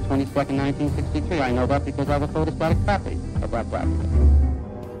November 22nd, 1963. I know that because I have a photostatic copy of that rifle.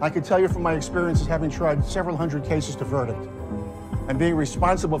 I can tell you from my experiences having tried several hundred cases to verdict and being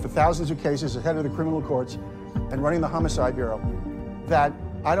responsible for thousands of cases as head of the criminal courts and running the Homicide Bureau, that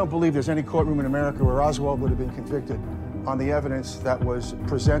I don't believe there's any courtroom in America where Oswald would have been convicted on the evidence that was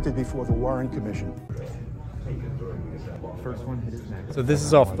presented before the Warren Commission. So this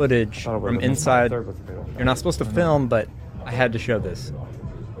is all footage from inside. You're not supposed to film, but I had to show this.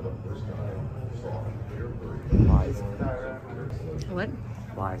 What?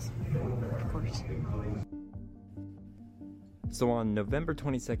 Lies. Of course. So on November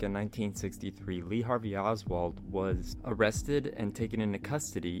 22nd, 1963, Lee Harvey Oswald was arrested and taken into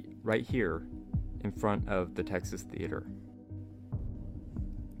custody right here in front of the Texas Theater.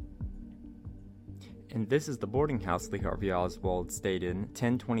 And this is the boarding house Lee Harvey Oswald stayed in,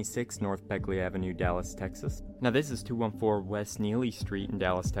 1026 North Beckley Avenue, Dallas, Texas. Now this is 214 West Neely Street in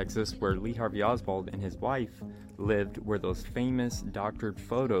Dallas, Texas, where Lee Harvey Oswald and his wife lived, where those famous doctored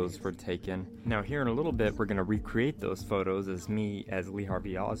photos were taken. Now here in a little bit, we're going to recreate those photos as me as Lee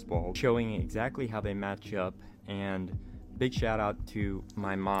Harvey Oswald, showing exactly how they match up. And big shout out to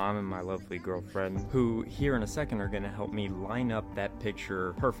my mom and my lovely girlfriend, who here in a second are going to help me line up that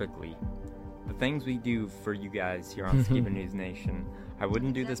picture perfectly. The things we do for you guys here on Skiba News Nation. I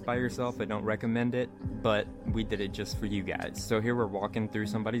wouldn't do this by yourself, I don't recommend it, but we did it just for you guys. So here we're walking through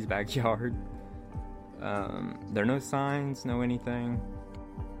somebody's backyard. There are no signs, no anything.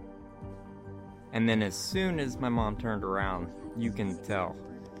 And then as soon as my mom turned around, you can tell.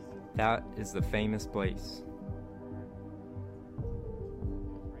 That is the famous place.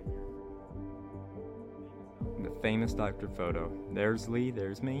 The famous doctor photo. There's Lee,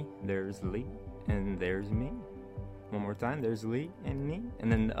 there's me, there's Lee, and there's me. One more time, there's Lee and me.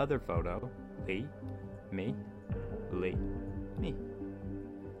 And then the other photo, Lee, me, Lee, me.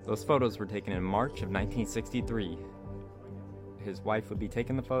 Those photos were taken in March of 1963. His wife would be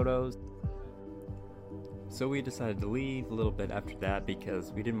taking the photos. So we decided to leave a little bit after that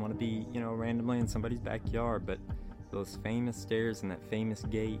because we didn't want to be, randomly in somebody's backyard, but those famous stairs and that famous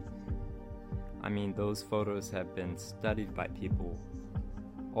gate, I mean, those photos have been studied by people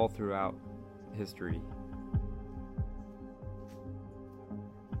all throughout history.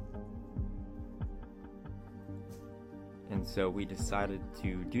 And so we decided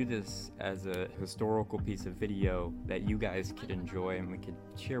to do this as a historical piece of video that you guys could enjoy and we could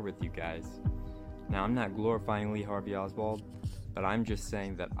share with you guys. Now, I'm not glorifying Lee Harvey Oswald, but I'm just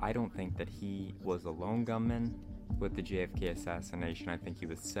saying that I don't think that he was a lone gunman with the JFK assassination. I think he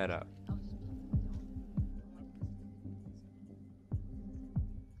was set up.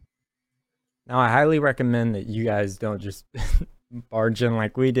 Now, I highly recommend that you guys don't just barge in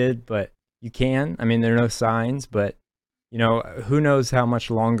like we did, but you can. I mean, there are no signs, but, who knows how much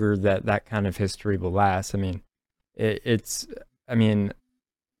longer that kind of history will last. I mean,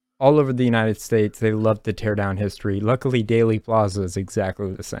 all over the United States, they love to tear down history. Luckily, Daley Plaza is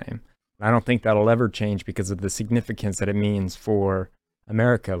exactly the same. I don't think that'll ever change because of the significance that it means for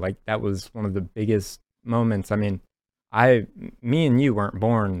America. Like, that was one of the biggest moments. I mean, me and you weren't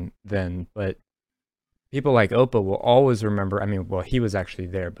born then, but people like Opa will always remember. I mean, well, he was actually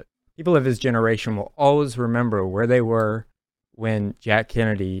there, but people of his generation will always remember where they were when Jack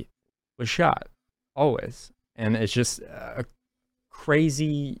Kennedy was shot. Always. And it's just a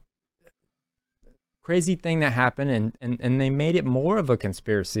crazy crazy thing that happened, and they made it more of a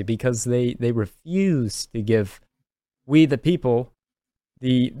conspiracy because they refused to give we the people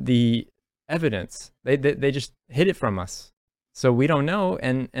the evidence. They just hid it from us, so we don't know.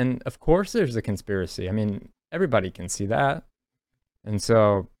 And of course there's a conspiracy. I mean, everybody can see that. And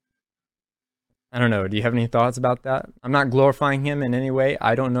so I don't know. Do you have any thoughts about that? I'm not glorifying him in any way.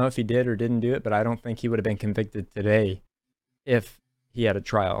 I don't know if he did or didn't do it, but I don't think he would have been convicted today if he had a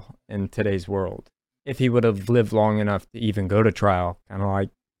trial in today's world. If he would have lived long enough to even go to trial, kind of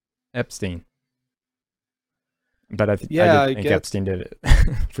like Epstein. But I think Epstein did it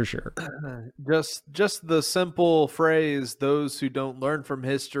for sure. Just the simple phrase, those who don't learn from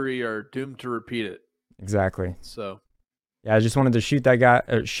history are doomed to repeat it. Exactly. So yeah, I just wanted to shoot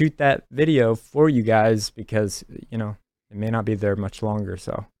that video for you guys because, you know, it may not be there much longer.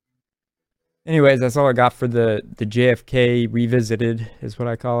 So anyways, that's all I got for the JFK revisited is what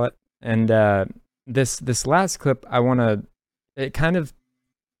I call it. And this last clip, it kind of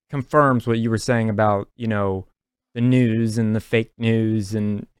confirms what you were saying about, you know, the news and the fake news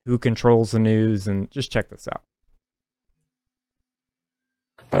and who controls the news. And just check this out.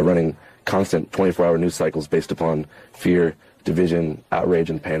 By running constant 24-hour news cycles based upon fear, division, outrage,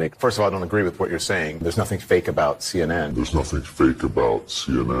 and panic. First of all, I don't agree with what you're saying. There's nothing fake about CNN. There's nothing fake about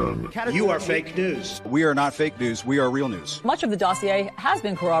CNN. You are fake news. We are not fake news. We are real news. Much of the dossier has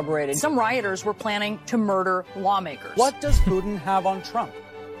been corroborated. Some rioters were planning to murder lawmakers. What does Putin have on Trump?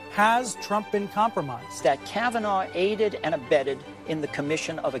 Has Trump been compromised? That Kavanaugh aided and abetted in the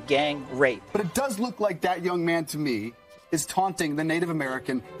commission of a gang rape. But it does look like that young man to me is taunting the Native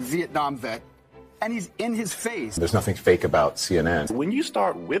American Vietnam vet, and he's in his face. There's nothing fake about CNN. When you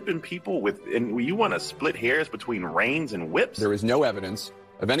start whipping people and you want to split hairs between reins and whips. There is no evidence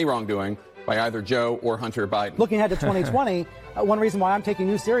of any wrongdoing by either Joe or Hunter Biden. Looking ahead to 2020, one reason why I'm taking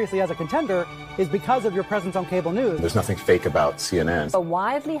you seriously as a contender is because of your presence on cable news. There's nothing fake about CNN. A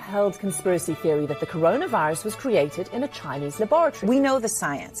widely held conspiracy theory that the coronavirus was created in a Chinese laboratory. We know the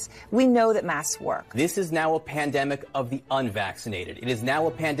science. We know that masks work. This is now a pandemic of the unvaccinated. It is now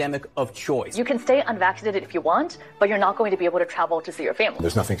a pandemic of choice. You can stay unvaccinated if you want, but you're not going to be able to travel to see your family.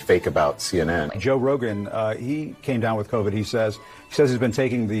 There's nothing fake about CNN. Joe Rogan, he came down with COVID. He says he's been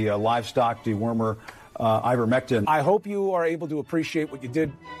taking the livestock dewormer ivermectin. I hope you are able to appreciate what you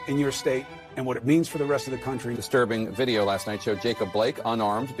did in your state and what it means for the rest of the country. Disturbing video last night showed Jacob Blake,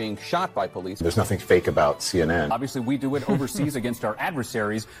 unarmed, being shot by police. There's nothing fake about CNN. Obviously, we do it overseas against our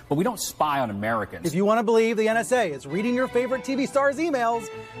adversaries, but we don't spy on Americans. If you want to believe the NSA is reading your favorite TV star's emails,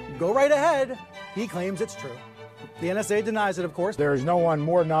 go right ahead. He claims it's true. The NSA denies it, of course. There is no one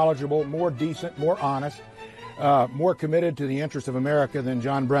more knowledgeable, more decent, more honest, more committed to the interests of America than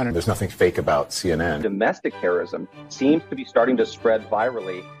John Brennan. There's nothing fake about CNN. Domestic terrorism seems to be starting to spread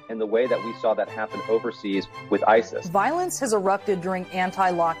virally in the way that we saw that happen overseas with ISIS. Violence has erupted during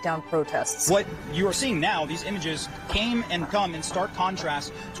anti-lockdown protests. What you are seeing now, these images came and come in stark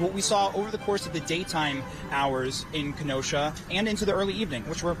contrast to what we saw over the course of the daytime hours in Kenosha and into the early evening,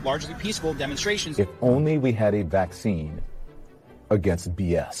 which were largely peaceful demonstrations. If only we had a vaccine against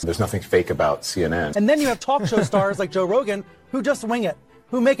BS. There's nothing fake about CNN. And then you have talk show stars like Joe Rogan who just wing it,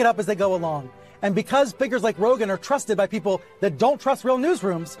 who make it up as they go along. And because figures like Rogan are trusted by people that don't trust real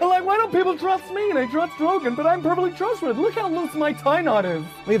newsrooms. Well, like, why don't people trust me? They trust Rogan, but I'm perfectly trustworthy. Look how loose my tie knot is.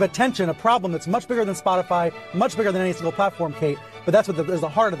 We have attention, a problem that's much bigger than Spotify, much bigger than any single platform, Kate. But that's what is the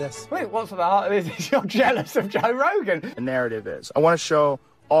heart of this. Wait, what's the heart of this? Is you're jealous of Joe Rogan. The narrative is, I want to show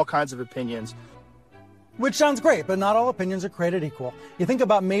all kinds of opinions. Which sounds great, but not all opinions are created equal. You think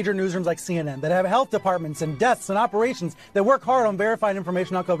about major newsrooms like CNN that have health departments and deaths and operations that work hard on verifying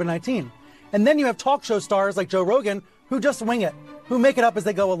information on COVID-19. And then you have talk show stars like Joe Rogan who just wing it, who make it up as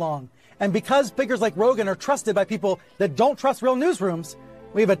they go along. And because figures like Rogan are trusted by people that don't trust real newsrooms,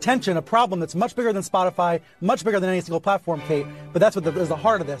 we have attention, a problem that's much bigger than Spotify, much bigger than any single platform, Kate. But that's what is the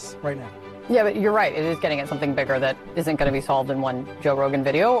heart of this right now. Yeah, but you're right. It is getting at something bigger that isn't going to be solved in one Joe Rogan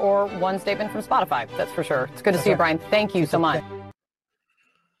video or one statement from Spotify. That's for sure. It's good to see you, Brian. Thank you so much.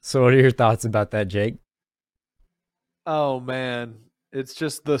 So what are your thoughts about that, Jake? Oh, man. It's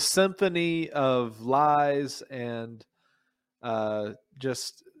just the symphony of lies and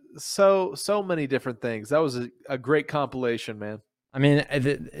just so many different things. That was a great compilation, man. I mean,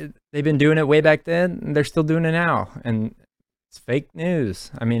 they've been doing it way back then, and they're still doing it now. And it's fake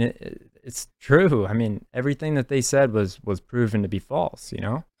news. I mean, it's true. I mean, everything that they said was proven to be false, you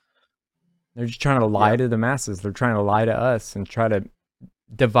know? They're just trying to lie to the masses. They're trying to lie to us and try to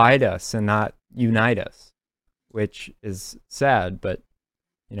divide us and not unite us, which is sad. But,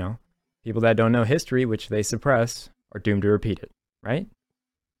 you know, people that don't know history, which they suppress, are doomed to repeat it, right?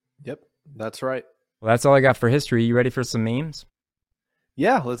 Yep, that's right. Well, that's all I got for history. You ready for some memes?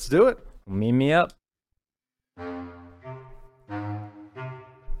 Yeah, let's do it. Meme me up.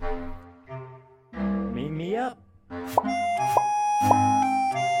 Meme me up.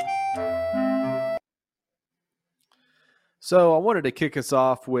 So I wanted to kick us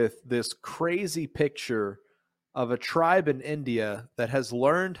off with this crazy picture of a tribe in India that has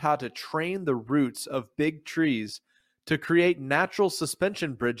learned how to train the roots of big trees to create natural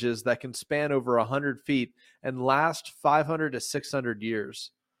suspension bridges that can span over 100 feet and last 500 to 600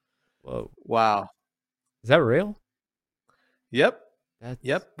 years. Whoa. Wow. Is that real? Yep.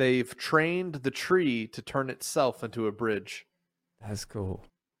 Yep. They've trained the tree to turn itself into a bridge. That's cool.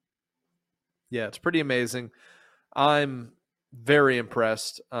 Yeah, it's pretty amazing. I'm very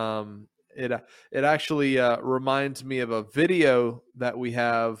impressed. It actually reminds me of a video that we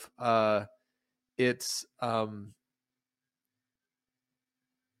have. It's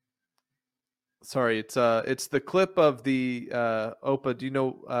the clip of the Opa. Do you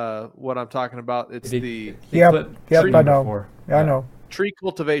know what I'm talking about? It's the Yep, I know. I know. Tree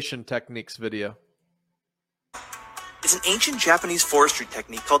cultivation techniques video. It's an ancient Japanese forestry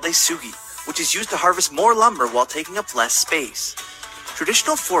technique called daisugi, which is used to harvest more lumber while taking up less space.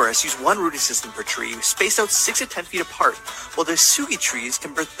 Traditional forests use one rooting system per tree, spaced out 6 to 10 feet apart, while daisugi trees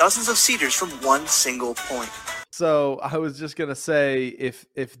can birth dozens of cedars from one single point. So I was just going to say, if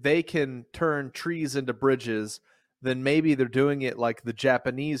they can turn trees into bridges, then maybe they're doing it like the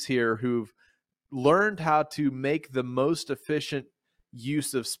Japanese here, who've learned how to make the most efficient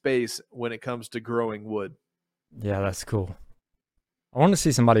use of space when it comes to growing wood. Yeah, that's cool. I want to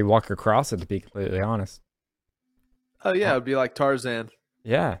see somebody walk across it, to be completely honest. Oh, yeah, it'd be like Tarzan.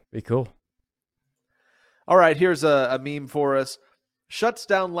 Yeah, be cool. All right, here's a meme for us. Shuts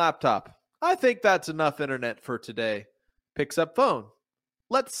down laptop. I think that's enough internet for today. Picks up phone.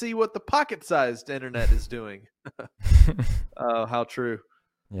 Let's see what the pocket-sized internet is doing. Oh, how true.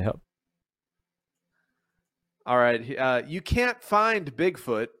 Yep. All right, you can't find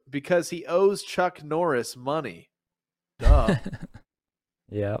Bigfoot because he owes Chuck Norris money. Duh.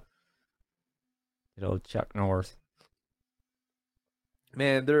 Yep. Good old Chuck Norris.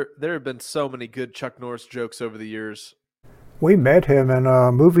 Man, there have been so many good Chuck Norris jokes over the years. We met him in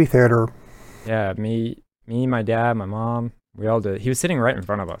a movie theater. Yeah, me, my dad, my mom, we all did. He was sitting right in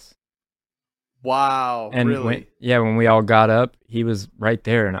front of us. Wow, and really? When we all got up, he was right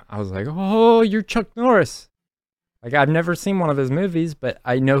there, and I was like, "Oh, you're Chuck Norris!" Like, I've never seen one of his movies, but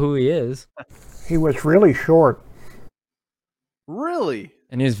I know who he is. He was really short. Really?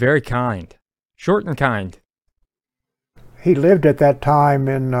 And he was very kind, short and kind. He lived at that time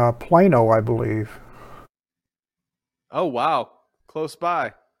in Plano, I believe. Oh, wow. Close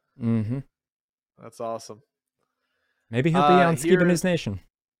by. Mm-hmm. That's awesome. Maybe he'll be on Skiba News Nation.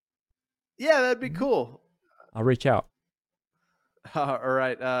 Yeah, that'd be cool. I'll reach out. All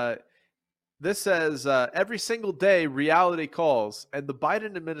right. This says, every single day, reality calls, and the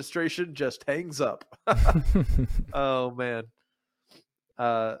Biden administration just hangs up. Oh, man.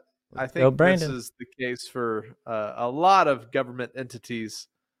 I think this is the case for a lot of government entities.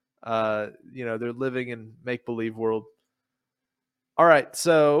 They're living in make-believe world. All right,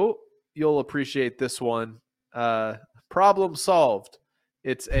 so you'll appreciate this one. Problem solved.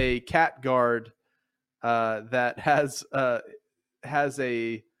 It's a cat guard that has a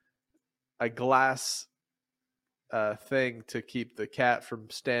glass thing to keep the cat from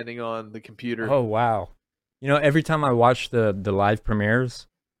standing on the computer. Oh, wow. Every time I watch the live premieres,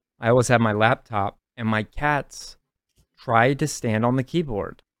 I always have my laptop, and my cats try to stand on the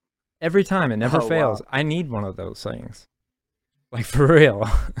keyboard. Every time. It never fails. Wow. I need one of those things. Like, for real.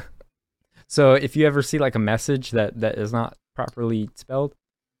 So if you ever see, like, a message that is not properly spelled,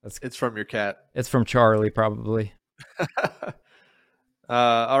 it's from your cat. It's from Charlie, probably.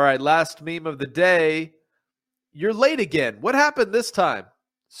 All right, last meme of the day. You're late again. What happened this time?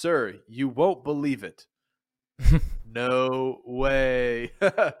 Sir, you won't believe it. No way.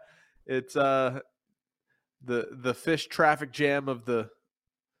 It's the fish traffic jam of the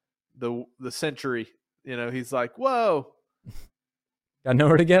century. He's like, whoa. Got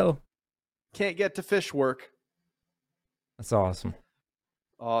nowhere to go. Can't get to fish work. That's awesome.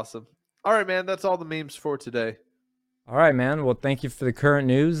 Awesome. All right, man. That's all the memes for today. All right, man. Well, thank you for the current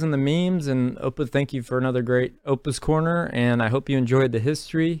news and the memes. And Opa, thank you for another great Opa's Corner. And I hope you enjoyed the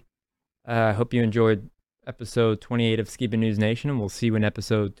history. I hope you enjoyed episode 28 of Skiba News Nation. And we'll see you in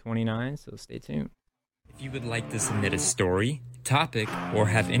episode 29. So stay tuned. If you would like to submit a story, topic, or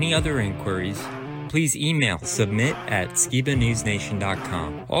have any other inquiries, please email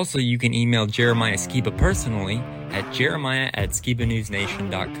submit@skibanewsnation.com. Also, you can email Jeremiah Skiba personally at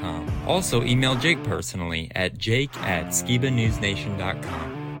jeremiah@skibanewsnation.com. Also, email Jake personally at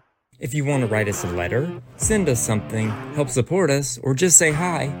jake@skibanewsnation.com. If you want to write us a letter, send us something, help support us, or just say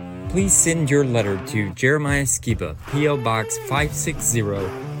hi, please send your letter to Jeremiah Skiba, P.O. Box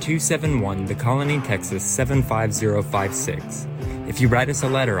 560-271, The Colony, Texas 75056. If you write us a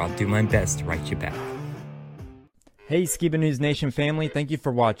letter, I'll do my best to write you back. Hey Skiba News Nation family, thank you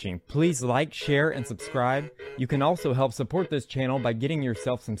for watching. Please like, share, and subscribe. You can also help support this channel by getting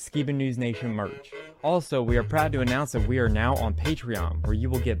yourself some Skiba News Nation merch. Also, we are proud to announce that we are now on Patreon, where you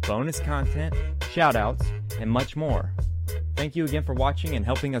will get bonus content, shoutouts, and much more. Thank you again for watching and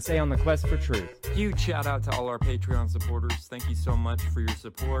helping us stay on the quest for truth. Huge shout out to all our Patreon supporters. Thank you so much for your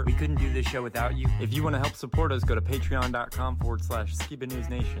support. We couldn't do this show without you. If you want to help support us, go to patreon.com/Skiba News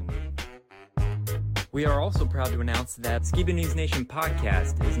Nation. We are also proud to announce that Skiba News Nation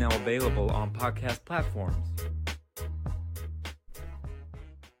podcast is now available on podcast platforms.